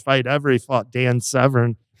his first fight ever, he fought Dan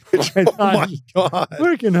Severn, which I Oh thought my God.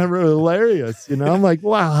 freaking hilarious. I'm like,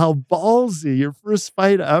 wow, how ballsy. Your first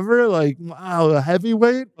fight ever? Like, wow, a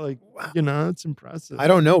heavyweight? Like, it's impressive. I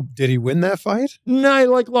don't know. Did he win that fight? No, I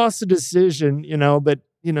lost a decision, but,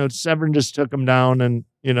 Severn just took him down and,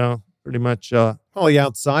 pretty much, Oh, he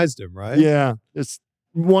outsized him, right? yeah, just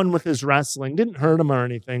won with his wrestling. Didn't hurt him or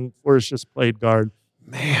anything. Forrest just played guard.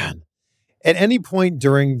 Man. At any point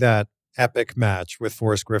during that epic match with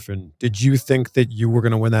Forrest Griffin, did you think that you were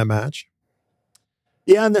going to win that match?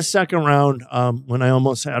 Yeah, in the second round, when I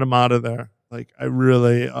almost had him out of there, like I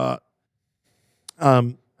really, I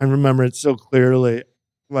remember it so clearly.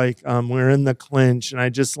 Like we were in the clinch, and I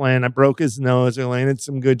broke his nose. I landed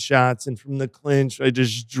some good shots, and from the clinch, I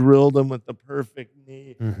just drilled him with the perfect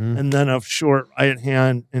knee, and then a short right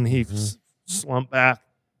hand, and he slumped back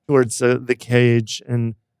towards the cage,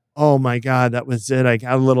 and oh my God, that was it. I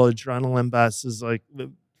got a little adrenaline bust, is like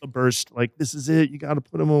a burst, like this is it. You got to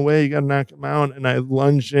put him away. You got to knock him out, and I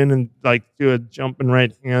lunged in and like do a jumping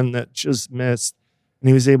right hand that just missed, and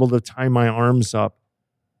he was able to tie my arms up.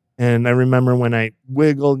 And I remember when I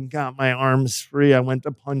wiggled and got my arms free, I went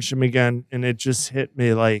to punch him again, and it just hit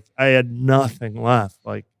me like I had nothing left,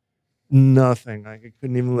 like nothing. Like I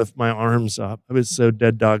couldn't even lift my arms up. I was so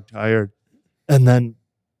dead dog tired. And then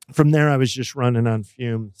from there, I was just running on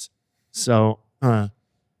fumes. So, the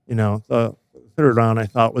third round I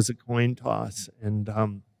thought was a coin toss.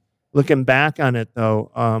 And looking back on it,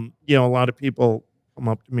 though, a lot of people come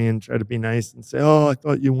up to me and try to be nice and say, "Oh, I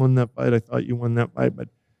thought you won that fight. I thought you won that fight." But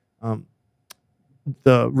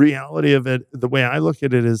the reality of it, the way I look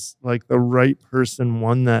at it, is like the right person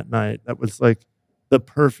won that night. That was like the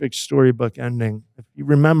perfect storybook ending. If you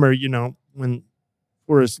remember, when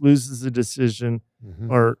Forrest loses a decision,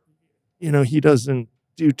 or he doesn't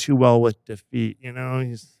do too well with defeat.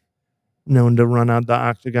 He's known to run out the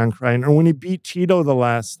octagon crying. Or when he beat Tito the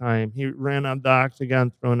last time, he ran out the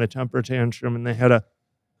octagon throwing a temper tantrum, and they had to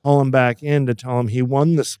call him back in to tell him he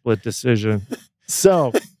won the split decision.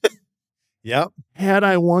 So, Yep. had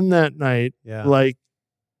I won that night, Yeah. like,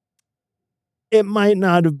 it might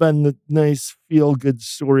not have been the nice feel-good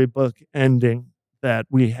storybook ending that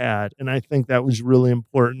we had. And I think that was really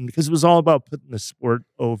important because it was all about putting the sport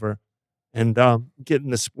over and getting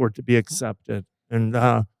the sport to be accepted. And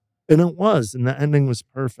it was, and the ending was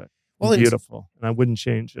perfect. Well, And beautiful. And I wouldn't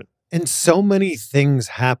change it. And so many things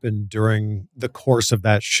happened during the course of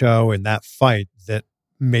that show and that fight that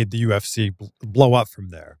made the UFC blow up from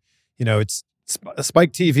there. It's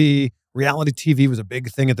Spike TV, reality TV was a big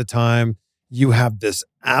thing at the time. You have this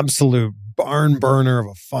absolute barn burner of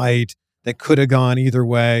a fight that could have gone either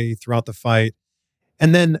way throughout the fight.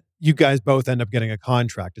 And then you guys both end up getting a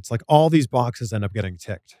contract. It's like all these boxes end up getting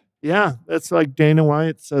ticked. Yeah, that's like Dana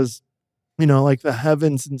White says, like the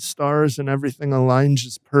heavens and stars and everything aligned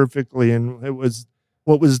just perfectly. And it was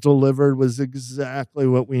what was delivered was exactly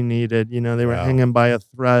what we needed. They were hanging by a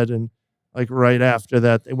thread, and like right after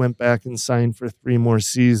that, they went back and signed for 3 more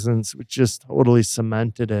seasons, which just totally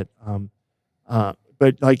cemented it.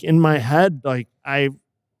 But like in my head, like I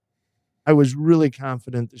was really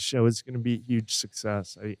confident the show was going to be a huge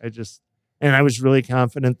success. And I was really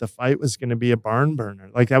confident the fight was going to be a barn burner.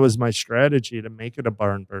 Like that was my strategy to make it a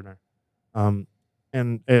barn burner. And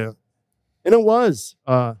it was.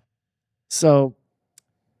 So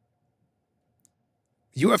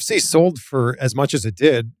UFC sold for as much as it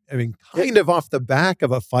did. I mean, kind of off the back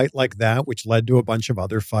of a fight like that, which led to a bunch of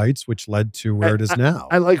other fights, which led to where it is now.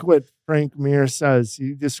 I like what Frank Mir says.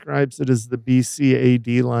 He describes it as the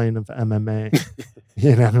BCAD line of MMA.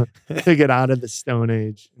 To get out of the Stone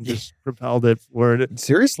Age and just propelled it forward.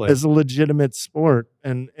 Seriously. As a legitimate sport.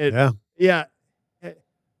 And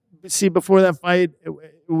see, before that fight, it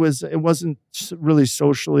wasn't really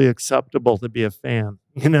socially acceptable to be a fan.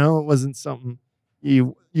 It wasn't something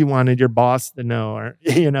you wanted your boss to know, or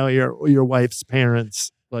your wife's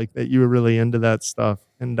parents, like that you were really into that stuff.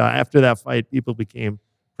 And after that fight, people became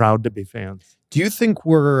proud to be fans. Do you think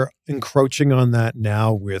we're encroaching on that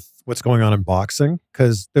now with what's going on in boxing?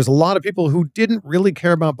 Because there's a lot of people who didn't really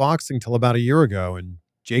care about boxing till about a year ago, and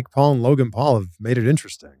Jake Paul and Logan Paul have made it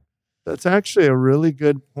interesting. That's actually a really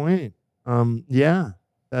good point.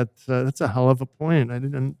 That's a hell of a point. I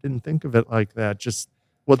didn't think of it like that. Just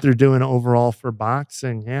what they're doing overall for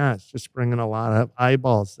boxing. Yeah, it's just bringing a lot of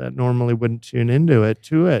eyeballs that normally wouldn't tune into it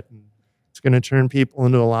to it. And it's going to turn people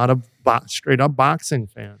into a lot of straight up boxing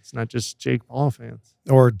fans, not just Jake Paul fans.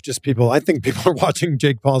 Or just people, I think people are watching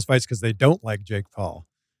Jake Paul's fights because they don't like Jake Paul.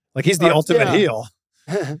 Like he's the ultimate yeah. heel.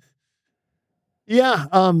 Yeah.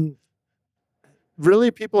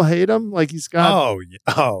 Really, people hate him. Like he's got.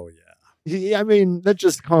 Oh yeah. I mean, that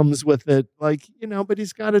just comes with it. Like but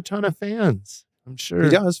he's got a ton of fans. I'm sure He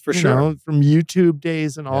does for sure. From YouTube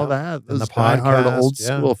days and all that. And Those the diehard podcast, old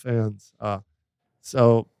school fans.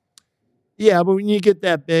 So yeah, but when you get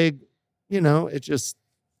that big, it just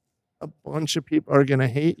a bunch of people are gonna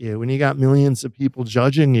hate you. When you got millions of people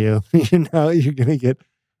judging you, you're gonna get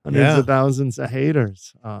hundreds of thousands of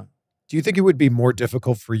haters. Do you think it would be more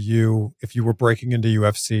difficult for you if you were breaking into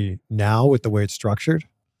UFC now with the way it's structured?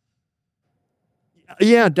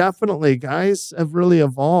 Yeah, definitely. Guys have really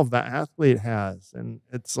evolved. That athlete has. And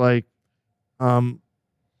it's like, I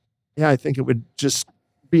think it would just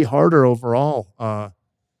be harder overall.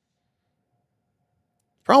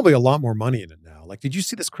 Probably a lot more money in it now. Like, did you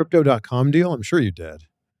see this Crypto.com deal? I'm sure you did.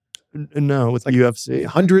 No, with the UFC.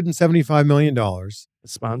 $175 million.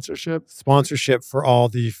 Sponsorship For all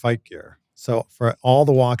the fight gear. So for all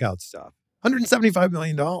the walkout stuff. $175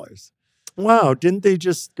 million. Wow. Didn't they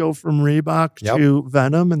just go from Reebok to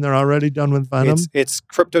Venom and they're already done with Venom? It's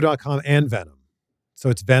Crypto.com and Venom. So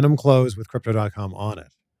it's Venom clothes with Crypto.com on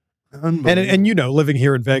it. And living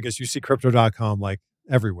here in Vegas, you see Crypto.com like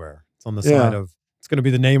everywhere. It's on the side of, it's going to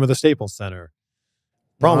be the name of the Staples Center.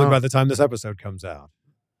 Probably by the time this episode comes out.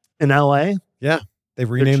 In LA? Yeah. They've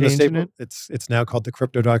renamed the Staples. It's now called the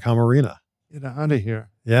Crypto.com Arena. Get out of here.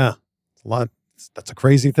 Yeah. It's a lot. That's a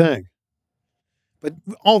crazy thing. But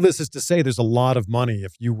all this is to say there's a lot of money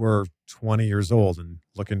if you were 20 years old and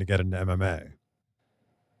looking to get into MMA.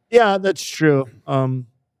 Yeah, that's true.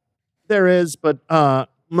 There is, but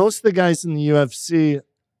most of the guys in the UFC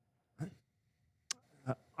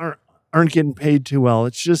aren't getting paid too well.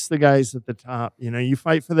 It's just the guys at the top. You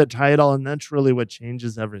fight for the title, and that's really what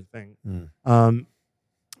changes everything.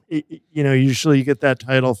 Usually you get that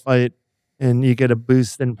title fight, and you get a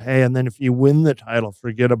boost in pay, and then if you win the title,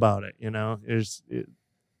 forget about it. There's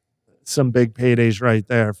some big paydays right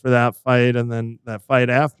there for that fight, and then that fight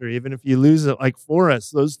after. Even if you lose it, like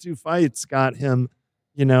Forrest, those two fights got him,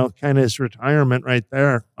 kind of his retirement right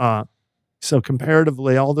there. So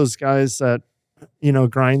comparatively, all those guys that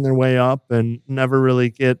grind their way up and never really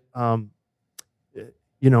get up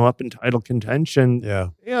in title contention. Yeah,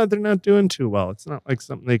 they're not doing too well. It's not like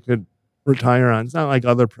something they could retire on. It's not like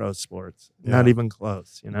other pro sports. Not even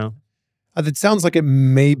close, It sounds like it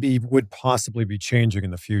maybe would possibly be changing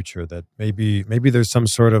in the future, that maybe there's some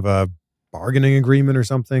sort of a bargaining agreement or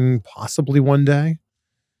something, possibly one day.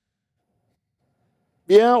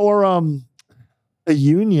 Yeah, or a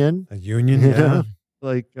union. A union, yeah.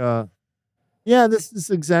 Like, this is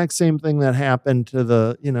the exact same thing that happened to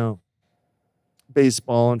the,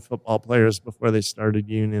 baseball and football players before they started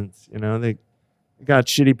unions. They got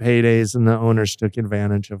shitty paydays and the owners took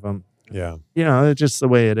advantage of them. Yeah. It's just the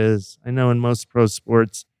way it is. I know in most pro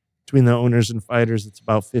sports, between the owners and fighters, it's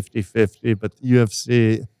about 50-50, but the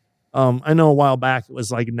UFC, I know a while back it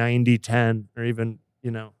was like 90-10 or even,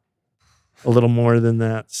 a little more than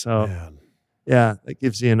that. So, that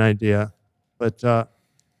gives you an idea. But, that's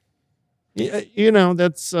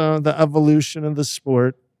the evolution of the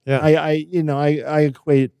sport. Yeah. I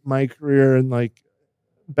equate my career and like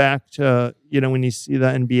back to, when you see the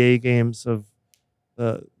NBA games of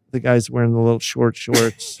the guys wearing the little short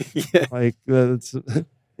shorts. Like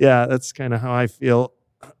that's kind of how I feel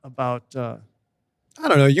about I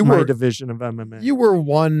don't know, my division of MMA. You were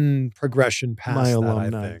one progression past my that,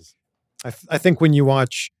 alumni. I think. I think when you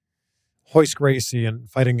watch Hoist Gracie and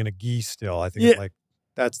fighting in a gi still, I think it's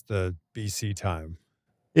that's the BC time.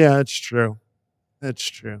 Yeah, it's true. That's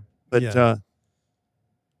true. But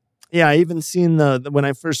I even seen the when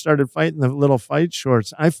I first started fighting the little fight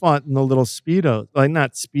shorts, I fought in the little Speedos, like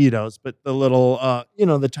not Speedos, but the little,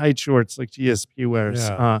 the tight shorts like GSP wears.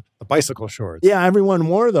 Yeah. The bicycle shorts. Yeah, everyone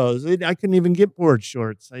wore those. I couldn't even get board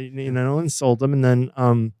shorts. And sold them. And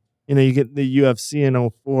then, you get the UFC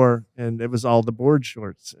in 04, and it was all the board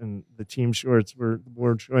shorts, and the team shorts were the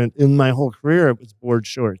board shorts. In my whole career, it was board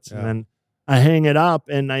shorts. Yeah. And then I hang it up,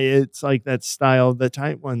 and it's like that style, the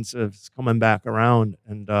tight ones is coming back around.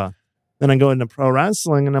 And then I go into pro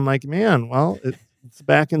wrestling, and I'm like, man, well, it's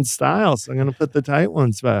back in style, so I'm going to put the tight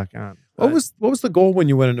ones back on. What was the goal when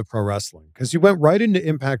you went into pro wrestling? Because you went right into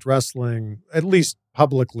Impact Wrestling, at least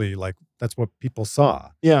publicly, like that's what people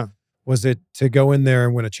saw. Yeah. Was it to go in there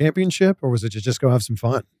and win a championship, or was it to just go have some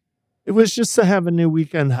fun? It was just to have a new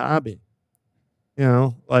weekend hobby.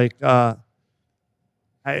 I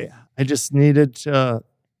just needed to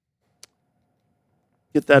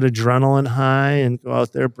get that adrenaline high and go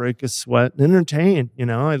out there, break a sweat, and entertain.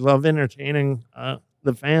 I love entertaining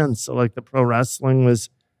the fans. So like the pro wrestling was,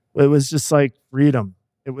 It was just like freedom.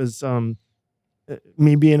 It was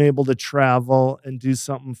me being able to travel and do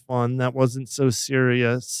something fun that wasn't so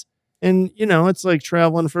serious. And, it's like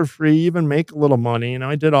traveling for free, you even make a little money.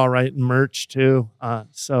 I did all right in merch too.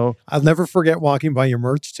 So I'll never forget walking by your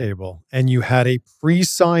merch table and you had a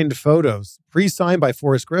pre-signed by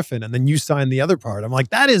Forrest Griffin, and then you signed the other part. I'm like,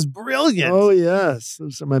 that is brilliant. oh, yes,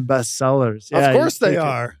 those are my best sellers. Yeah, of course you they take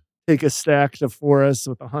are. Take a stack to Forrest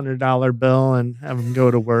with $100 bill and have them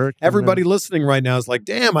go to work. Everybody listening right now is like,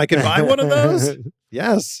 damn, I can buy one of those?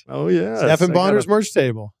 Yes. Oh, yeah. Stephen Bonner's merch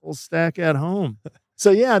table. Full stack at home.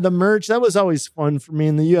 So, yeah, the merch, that was always fun for me.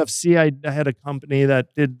 In the UFC, I had a company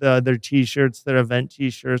that did their T-shirts, their event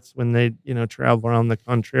T-shirts when they, travel around the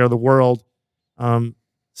country or the world.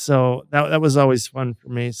 So that was always fun for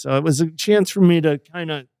me. So it was a chance for me to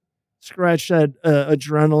kind of scratch that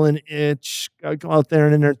adrenaline itch, go out there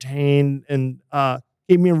and entertain, and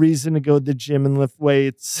gave me a reason to go to the gym and lift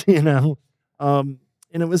weights, And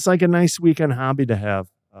it was like a nice weekend hobby to have.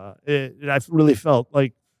 I really felt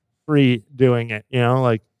like free doing it,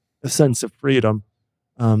 like a sense of freedom.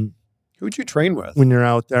 Who'd you train with? When you're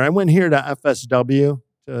out there. I went here to FSW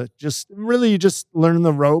to just learn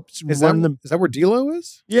the ropes. Is that where D-Lo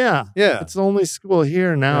is? Yeah. Yeah. It's the only school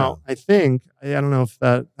here now, I think. I don't know if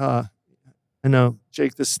that, I know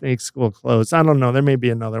Jake the Snake School closed. I don't know. There may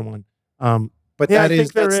be another one. But yeah, that I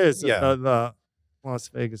think there that's- is. Yeah. The Las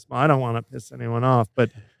Vegas Mall. I don't want to piss anyone off,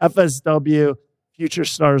 but FSW, Future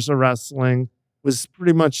Stars of Wrestling, was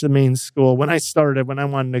pretty much the main school. When I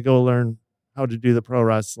wanted to go learn how to do the pro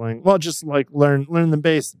wrestling. Well, just like learn the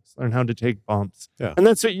basics, learn how to take bumps. Yeah. And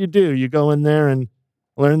that's what you do. You go in there and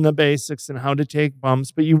learn the basics and how to take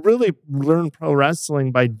bumps, but you really learn pro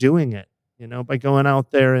wrestling by doing it, by going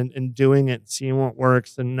out there and doing it, seeing what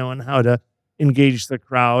works and knowing how to engage the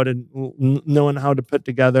crowd and knowing how to put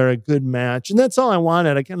together a good match. And that's all I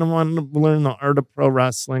wanted. I kind of wanted to learn the art of pro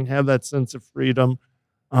wrestling, have that sense of freedom.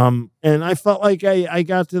 And I felt like I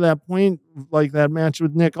got to that point, like that match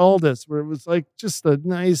with Nick Aldis, where it was like just a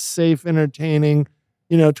nice, safe, entertaining,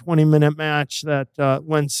 20-minute match that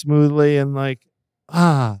went smoothly and like,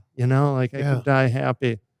 I could die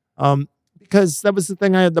happy. Because that was the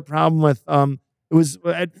thing I had the problem with.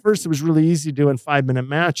 At first it was really easy doing 5-minute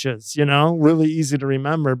matches, really easy to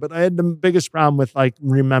remember. But I had the biggest problem with like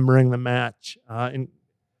remembering the match, and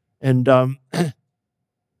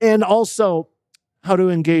also how to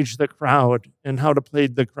engage the crowd and how to play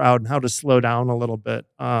the crowd and how to slow down a little bit.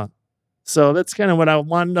 So that's kind of what I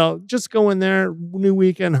wanted to just go in there, new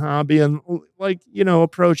weekend hobby, and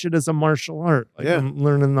approach it as a martial art. I'm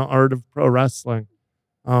learning the art of pro wrestling.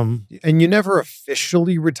 And you never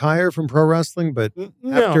officially retire from pro wrestling, but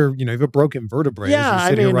after, you have a broken vertebrae as you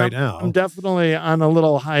sit here right now. I'm definitely on a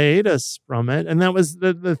little hiatus from it. And that was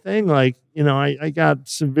the thing. I got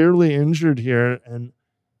severely injured here. And,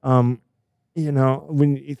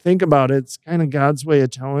 when you think about it, it's kind of God's way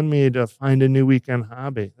of telling me to find a new weekend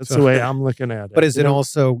hobby. That's the way I'm looking at it. But is it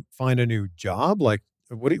also find a new job? Like,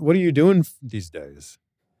 what are you doing these days?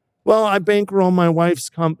 Well, I bankroll my wife's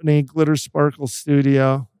company, Glitter Sparkle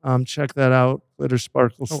Studio. Check that out,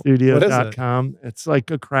 glittersparklestudio.com. It's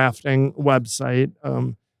like a crafting website.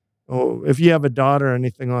 If you have a daughter or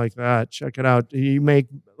anything like that, check it out. You make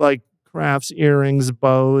like crafts, earrings,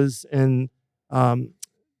 bows, and the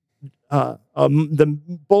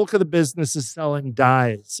bulk of the business is selling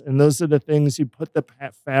dyes. And those are the things you put the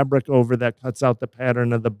fabric over that cuts out the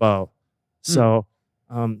pattern of the bow. So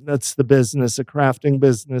that's the business, a crafting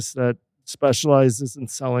business that specializes in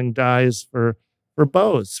selling dyes for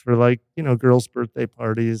bows, for girls' birthday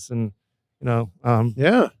parties. And, so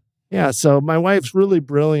my wife's really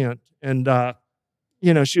brilliant. And,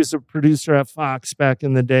 she was a producer at Fox back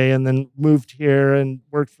in the day and then moved here and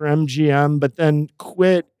worked for MGM, but then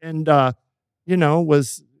quit and,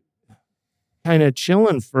 was kind of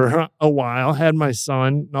chilling for a while, had my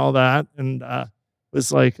son and all that. And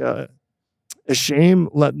was like a shame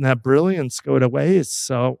letting that brilliance go to waste.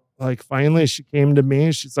 So finally she came to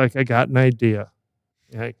me. She's like, I got an idea.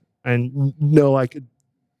 I know I could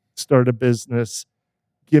start a business.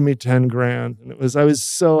 Give me 10 grand. And I was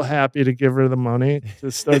so happy to give her the money to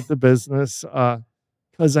start the business.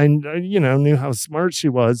 Cause I, knew how smart she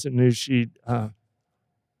was and knew she'd,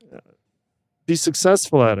 be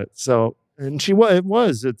successful at it. So, and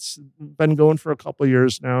it's been going for a couple of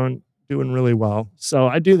years now and doing really well. So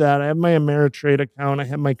I do that. I have my Ameritrade account. I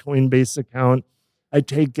have my Coinbase account. I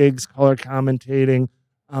take gigs, color commentating.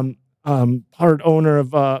 Part owner of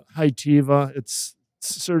Hytiva. It's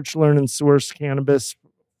search, learn, and source cannabis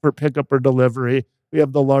for pickup or delivery. We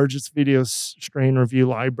have the largest video strain review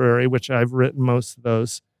library, which I've written most of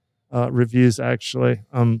those. reviews actually.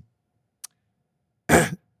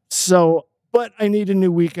 But I need a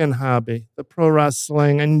new weekend hobby. The pro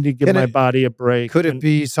wrestling. I need to give my body a break. Could it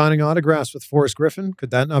be signing autographs with Forrest Griffin?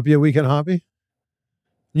 Could that not be a weekend hobby?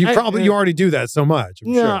 You already do that so much.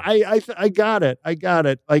 I'm sure. I got it.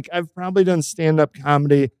 Like I've probably done stand-up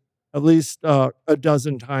comedy at least a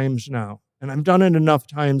dozen times now. And I've done it enough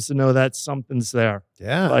times to know that something's there.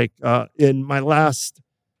 Yeah. Like in my last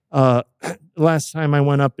time I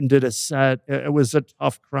went up and did a set, it was a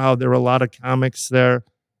tough crowd. There were a lot of comics there.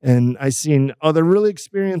 And I seen other really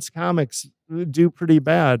experienced comics do pretty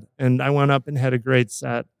bad. And I went up and had a great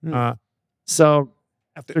set. So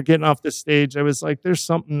after getting off the stage, I was like, there's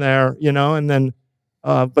something there, and then,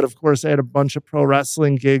 but of course I had a bunch of pro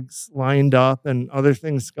wrestling gigs lined up and other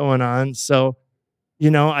things going on. So,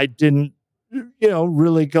 I didn't,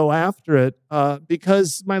 really go after it,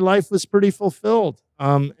 because my life was pretty fulfilled.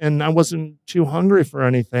 And I wasn't too hungry for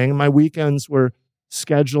anything. My weekends were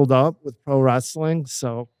scheduled up with pro wrestling.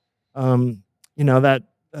 So, that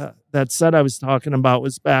set I was talking about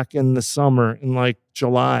was back in the summer in like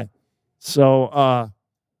July. So,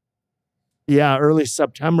 early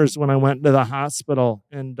September is when I went to the hospital,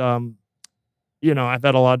 and, I've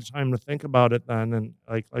had a lot of time to think about it then. And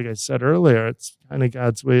like I said earlier, it's kind of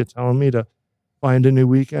God's way of telling me to find a new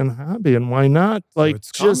weekend hobby, and why not? Like,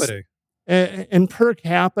 it's comedy. And per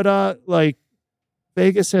capita, like,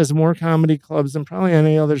 Vegas has more comedy clubs than probably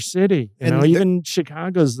any other city. Even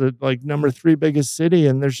Chicago's the number 3 biggest city,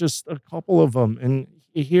 and there's just a couple of them. And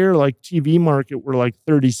here, like TV market, we're like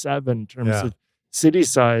 37 in terms of city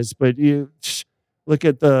size. But you look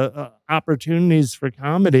at the opportunities for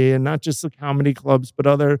comedy, and not just the comedy clubs, but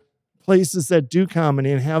other places that do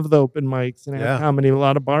comedy and have the open mics and have comedy. A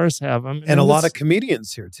lot of bars have them, and a lot of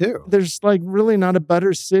comedians here too. There's like really not a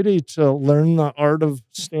better city to learn the art of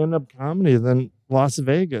stand-up comedy than Las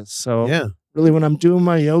Vegas. So really, when I'm doing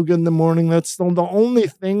my yoga in the morning, that's the only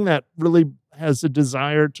thing that really has a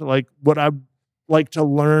desire to like what I like to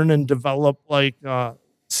learn and develop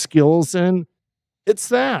skills in. It's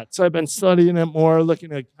that. So I've been studying it more,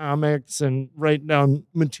 looking at comics and writing down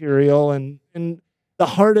material, and the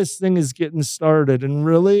hardest thing is getting started, and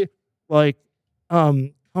really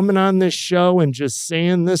coming on this show and just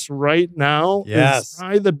saying this right now is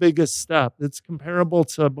probably the biggest step. It's comparable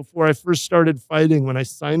to before I first started fighting, when I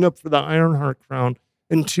signed up for the Ironheart Crown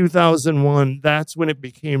in 2001. That's when it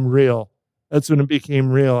became real.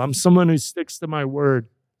 I'm someone who sticks to my word.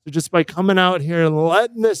 So just by coming out here and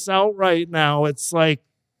letting this out right now, it's like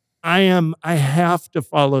I have to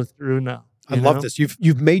follow through now. I love this.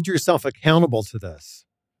 You've made yourself accountable to this.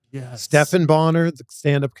 Yes. Stephan Bonnar, the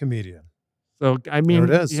stand-up comedian. So, I mean,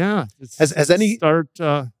 there it is. Yeah.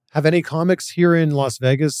 Have any comics here in Las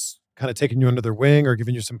Vegas kind of taken you under their wing or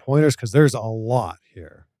given you some pointers? Because there's a lot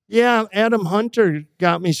here. Yeah, Adam Hunter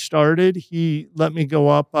got me started. He let me go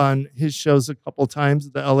up on his shows a couple times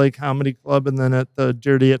at the LA Comedy Club, and then at the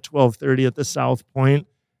Dirty at 12:30 at the South Point.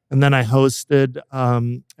 And then I hosted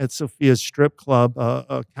at Sophia's Strip Club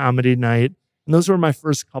a comedy night. And those were my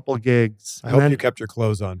first couple gigs. I hope you kept your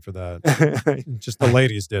clothes on for that. Just the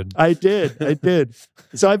ladies did. I did.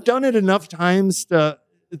 So I've done it enough times that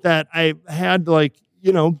I had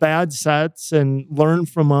bad sets and learned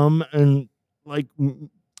from them. And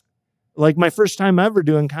like my first time ever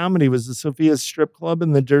doing comedy was the Sophia's Strip Club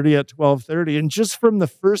and the Dirty at 12:30. And just from the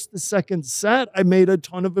first to second set, I made a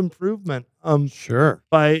ton of improvement. Sure.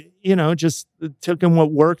 By, just taking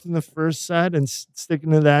what worked in the first set and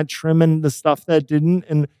sticking to that, trimming the stuff that didn't.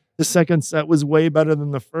 And the second set was way better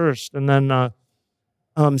than the first. And then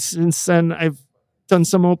since then, I've done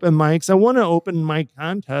some open mics. I won an open mic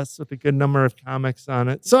contest with a good number of comics on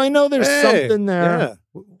it. So I know there's something there.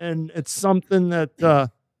 Yeah. And it's something that...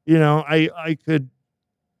 I could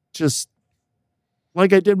just,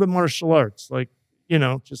 like I did with martial arts,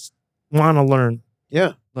 just want to learn.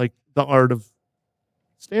 Yeah. Like the art of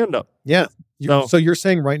stand-up. Yeah. So you're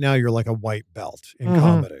saying right now you're like a white belt in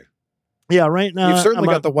comedy. Yeah, right now. You've certainly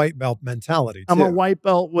got the white belt mentality, too. I'm a white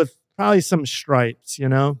belt with probably some stripes,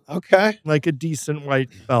 Okay. Like a decent white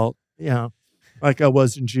belt, like I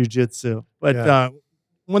was in jiu-jitsu. But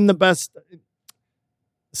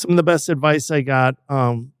some of the best advice I got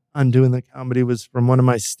on doing the comedy was from one of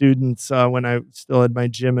my students when I still had my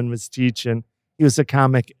gym and was teaching. He was a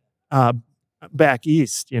comic back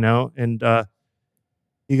east, and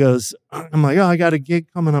he goes, I'm like, I got a gig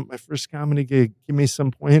coming up, my first comedy gig. Give me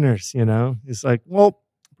some pointers, He's like, well,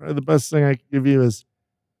 probably the best thing I can give you is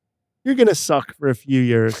you're going to suck for a few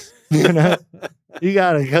years, You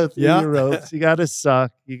got to go through your ropes. You got to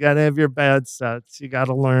suck. You got to have your bad sets. You got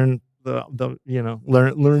to learn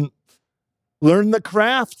learn Learn the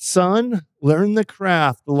craft, son. Learn the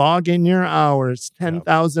craft. Log in your hours,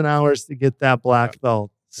 10,000 hours to get that black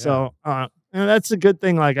belt. So and that's a good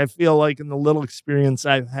thing. Like, I feel like in the little experience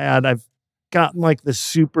I've had, I've gotten like the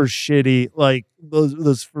super shitty, like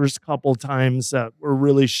those first couple times that were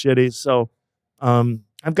really shitty. So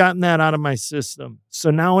I've gotten that out of my system.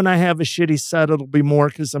 So now when I have a shitty set, it'll be more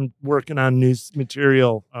because I'm working on new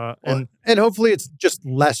material. And hopefully it's just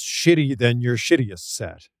less shitty than your shittiest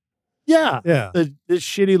set. Yeah. Yeah. The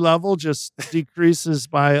shitty level just decreases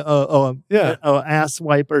by a ass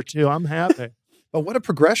wipe or two. I'm happy. But what a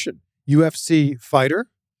progression. UFC fighter,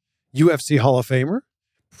 UFC Hall of Famer,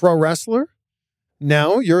 pro wrestler.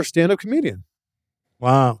 Now you're a stand-up comedian.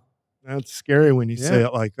 Wow. That's scary when you say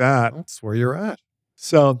it like that. That's where you're at.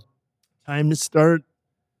 So time to start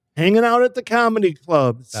hanging out at the comedy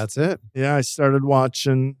clubs. That's it. Yeah. I started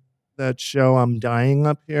watching that show, I'm Dying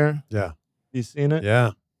Up Here. Yeah. You seen it?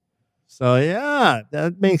 Yeah. So, yeah,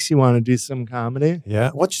 that makes you want to do some comedy.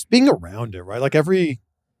 Yeah. Well, just being around it, right? Like every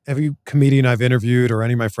comedian I've interviewed or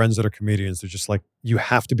any of my friends that are comedians, they're just like, you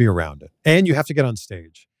have to be around it. And you have to get on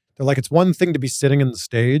stage. They're like, it's one thing to be sitting in the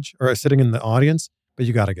stage or sitting in the audience, but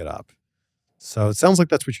you got to get up. So it sounds like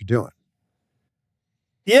that's what you're doing.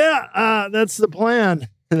 Yeah, that's the plan.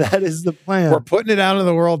 That is the plan. We're putting it out into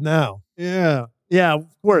the world now. Yeah. Yeah,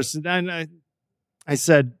 of course. And I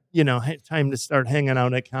said, time to start hanging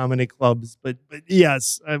out at comedy clubs. But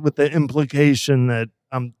yes, with the implication that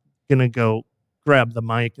I'm going to go grab the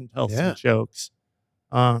mic and tell some jokes.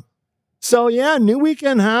 So, new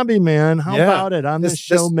weekend hobby, man. How about it? On this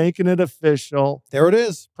show, making it official. There it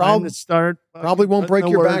is. Time to start. Probably won't break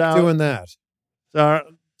your back doing that.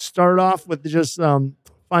 Start off with just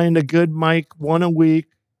find a good mic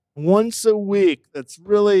once a week. That's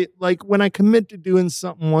really like when I commit to doing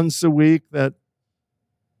something once a week, that's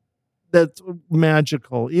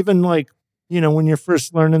magical. Even like, when you're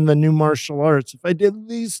first learning the new martial arts, if I did at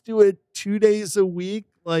least do it 2 days a week,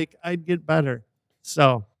 like I'd get better.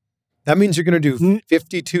 So that means you're going to do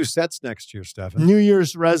 52 sets next year, Stefan. New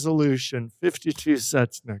Year's resolution, 52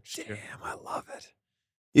 sets next year. Damn, I love it.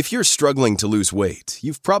 If you're struggling to lose weight,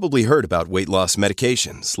 you've probably heard about weight loss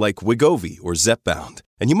medications like Wegovy or Zepbound,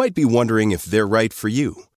 and you might be wondering if they're right for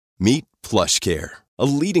you. Meet PlushCare, a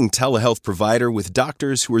leading telehealth provider with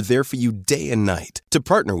doctors who are there for you day and night to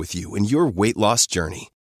partner with you in your weight loss journey.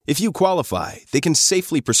 If you qualify, they can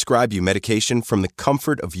safely prescribe you medication from the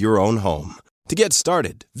comfort of your own home. To get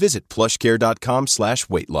started, visit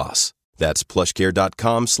plushcare.com/weightloss. That's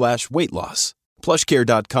plushcare.com/weightloss.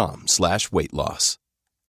 plushcare.com/weightloss.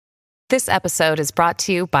 This episode is brought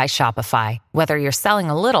to you by Shopify. Whether you're selling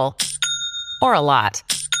a little or a lot,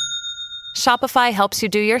 Shopify helps you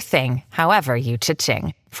do your thing, however you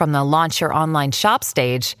cha-ching. From the launch your online shop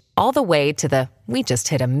stage, all the way to the we just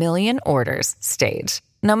hit 1 million orders stage.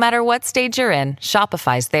 No matter what stage you're in,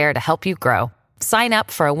 Shopify's there to help you grow. Sign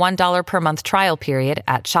up for a $1 per month trial period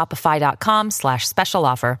at shopify.com/special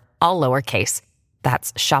offer, all lowercase.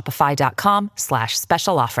 That's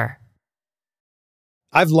shopify.com/special offer.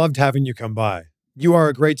 I've loved having you come by. You are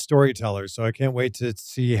a great storyteller, so I can't wait to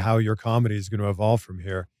see how your comedy is going to evolve from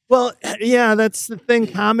here. Well, yeah, that's the thing.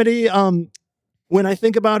 Comedy, when I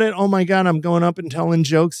think about it, oh my God, I'm going up and telling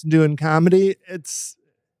jokes and doing comedy. It's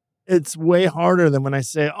way harder than when I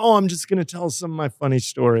say, oh, I'm just going to tell some of my funny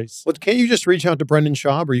stories. Well, can't you just reach out to Brendan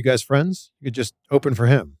Schaub? Are you guys friends? You could just open for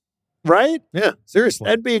him. Right? Yeah, seriously.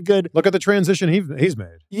 That'd be a good... Look at the transition he's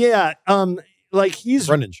made. Yeah, like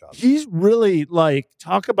Brendan Schaub. He's really like,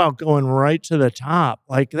 talk about going right to the top.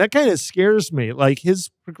 Like that kind of scares me. Like his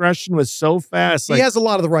progression was so fast. Like, he has a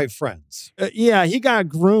lot of the right friends. Yeah, he got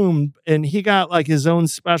groomed and he got like his own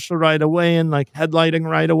special right away and like headlighting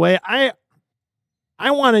right away. I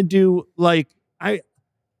want to do like, I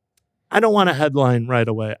don't want to headline right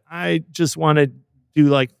away. I just want to do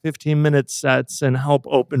like 15-minute sets and help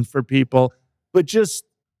open for people, but just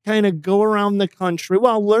kind of go around the country.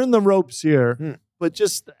 Well, learn the ropes here, but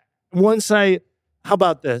just how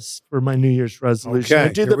about this for my New Year's resolution? Okay, I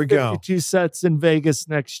do the 52 sets in Vegas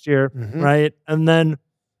next year, right? And then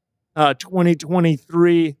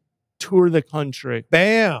 2023, tour the country.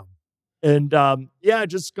 Bam. And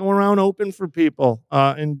just go around open for people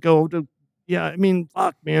and go to, I mean,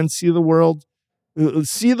 fuck, man, see the world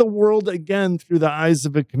again through the eyes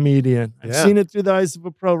of a comedian. I've seen it through the eyes of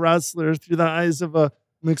a pro wrestler, through the eyes of a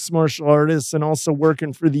mixed martial artist, and also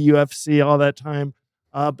working for the UFC all that time.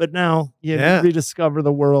 But now you rediscover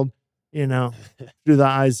the world, through the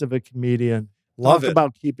eyes of a comedian. Love it.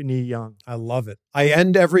 About keeping you young. I love it. I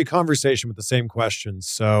end every conversation with the same questions.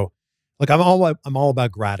 So, look, I'm all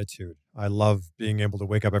about gratitude. I love being able to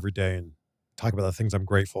wake up every day and talk about the things I'm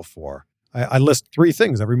grateful for. I list 3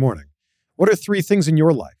 things every morning. What are 3 things in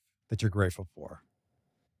your life that you're grateful for?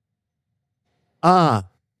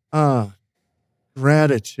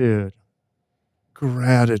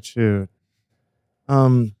 Gratitude.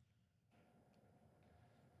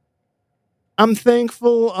 I'm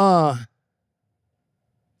thankful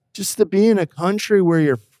just to be in a country where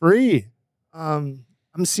you're free. I'm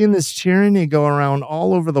seeing this tyranny go around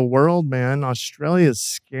all over the world, man. Australia's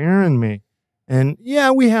scaring me. And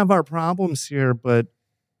yeah, we have our problems here, but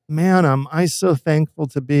man, I so thankful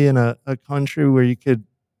to be in a country where you could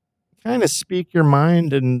kind of speak your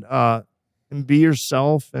mind and be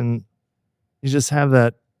yourself, and you just have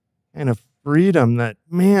that kind of freedom that,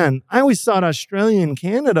 man, I always thought Australia and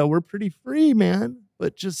Canada were pretty free, man,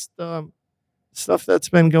 but just stuff that's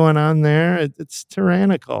been going on there, it's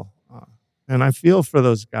tyrannical. And I feel for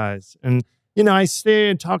those guys. And, you know, I stay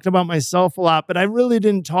and talked about myself a lot, but I really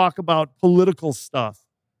didn't talk about political stuff,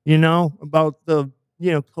 you know, about the,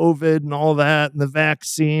 COVID and all that and the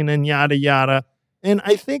vaccine and yada, yada. And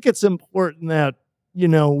I think it's important that,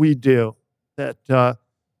 we do that,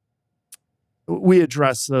 we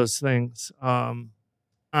address those things,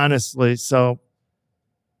 honestly. So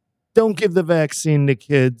don't give the vaccine to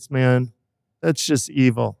kids, man. That's just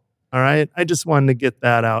evil. All right. I just wanted to get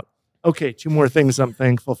that out. Okay. 2 more things I'm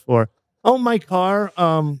thankful for. Oh, my car.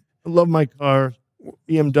 I love my car.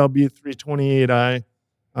 BMW 328i.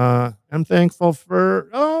 I'm thankful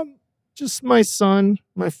for, just my son,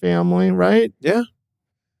 my family. Right. Yeah.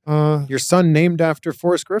 Your son named after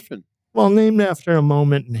Forrest Griffin. Well, named after a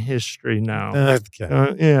moment in history now.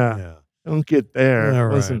 Okay. Yeah. Don't get there.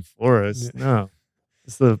 All It wasn't Forrest. No.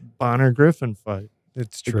 It's the Bonner-Griffin fight.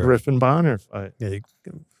 It's The true. Griffin-Bonner fight. Yeah,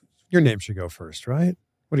 your name should go first, right?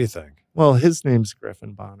 What do you think? Well, his name's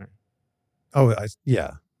Griffin Bonner. Oh,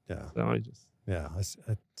 yeah. So I just... Yeah, I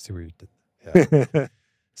see where you did. Yeah.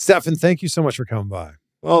 Stefan, thank you so much for coming by.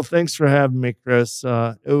 Well, thanks for having me, Chris.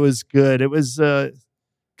 It was good. It was good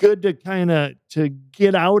to to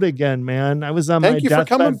get out again, man. I was on Thank my you for deathbed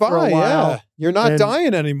coming for by. a while. Yeah, you're not and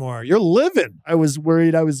dying anymore. You're living. I was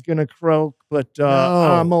worried I was going to croak, but No.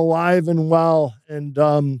 I'm alive and well. And,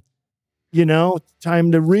 time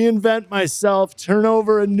to reinvent myself, turn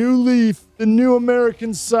over a new leaf, the new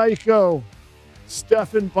American Psycho.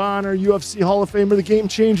 Stefan Bonner, UFC Hall of Famer, the Game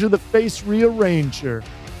Changer, the Face Rearranger.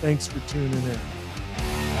 Thanks for tuning in.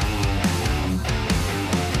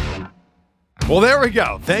 Well, there we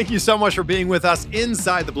go. Thank you so much for being with us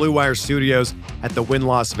inside the Blue Wire Studios at the Wynn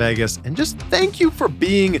Las Vegas. And just thank you for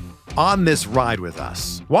being on this ride with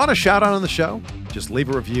us. Want a shout out on the show? Just leave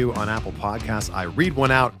a review on Apple Podcasts. I read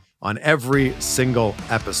one out on every single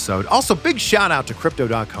episode. Also, big shout out to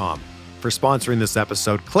Crypto.com for sponsoring this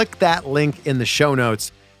episode. Click that link in the show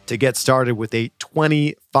notes to get started with a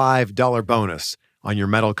 $25 bonus on your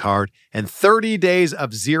metal card and 30 days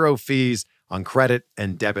of 0 fees on credit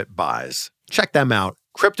and debit buys. Check them out,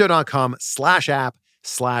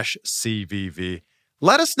 crypto.com/app/CVV.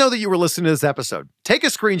 Let us know that you were listening to this episode. Take a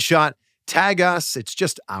screenshot, tag us. It's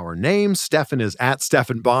just our name. Stefan is at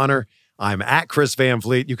Stefan Bonner. I'm at Chris Van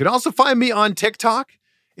Vliet. You can also find me on TikTok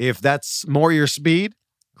if that's more your speed,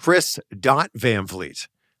 Chris.VanVliet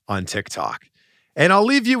on TikTok. And I'll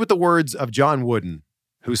leave you with the words of John Wooden,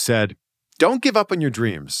 who said, "Don't give up on your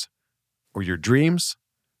dreams, or your dreams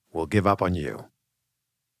will give up on you."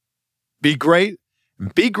 Be great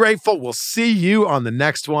and be grateful. We'll see you on the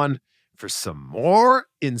next one for some more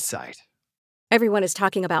insight. Everyone is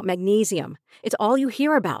talking about magnesium. It's all you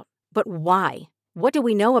hear about. But why? What do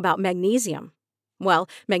we know about magnesium? Well,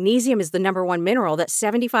 magnesium is the #1 mineral that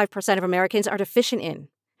 75% of Americans are deficient in.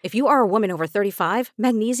 If you are a woman over 35,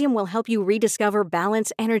 magnesium will help you rediscover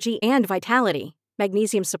balance, energy, and vitality.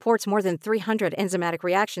 Magnesium supports more than 300 enzymatic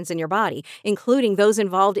reactions in your body, including those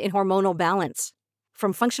involved in hormonal balance.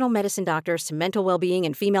 From functional medicine doctors to mental well-being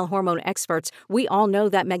and female hormone experts, we all know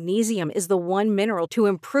that magnesium is the one mineral to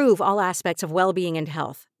improve all aspects of well-being and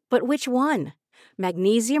health. But which one?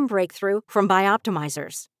 Magnesium Breakthrough from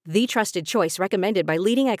Bioptimizers, the trusted choice recommended by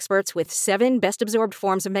leading experts with 7 best-absorbed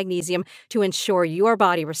forms of magnesium to ensure your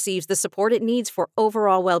body receives the support it needs for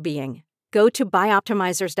overall well-being. Go to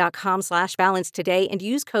bioptimizers.com/balance today and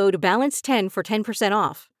use code BALANCE10 for 10%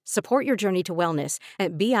 off. Support your journey to wellness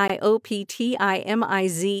at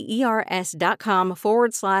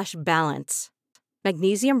bioptimizers.com/balance.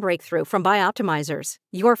 Magnesium Breakthrough from Bioptimizers,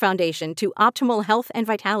 your foundation to optimal health and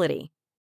vitality.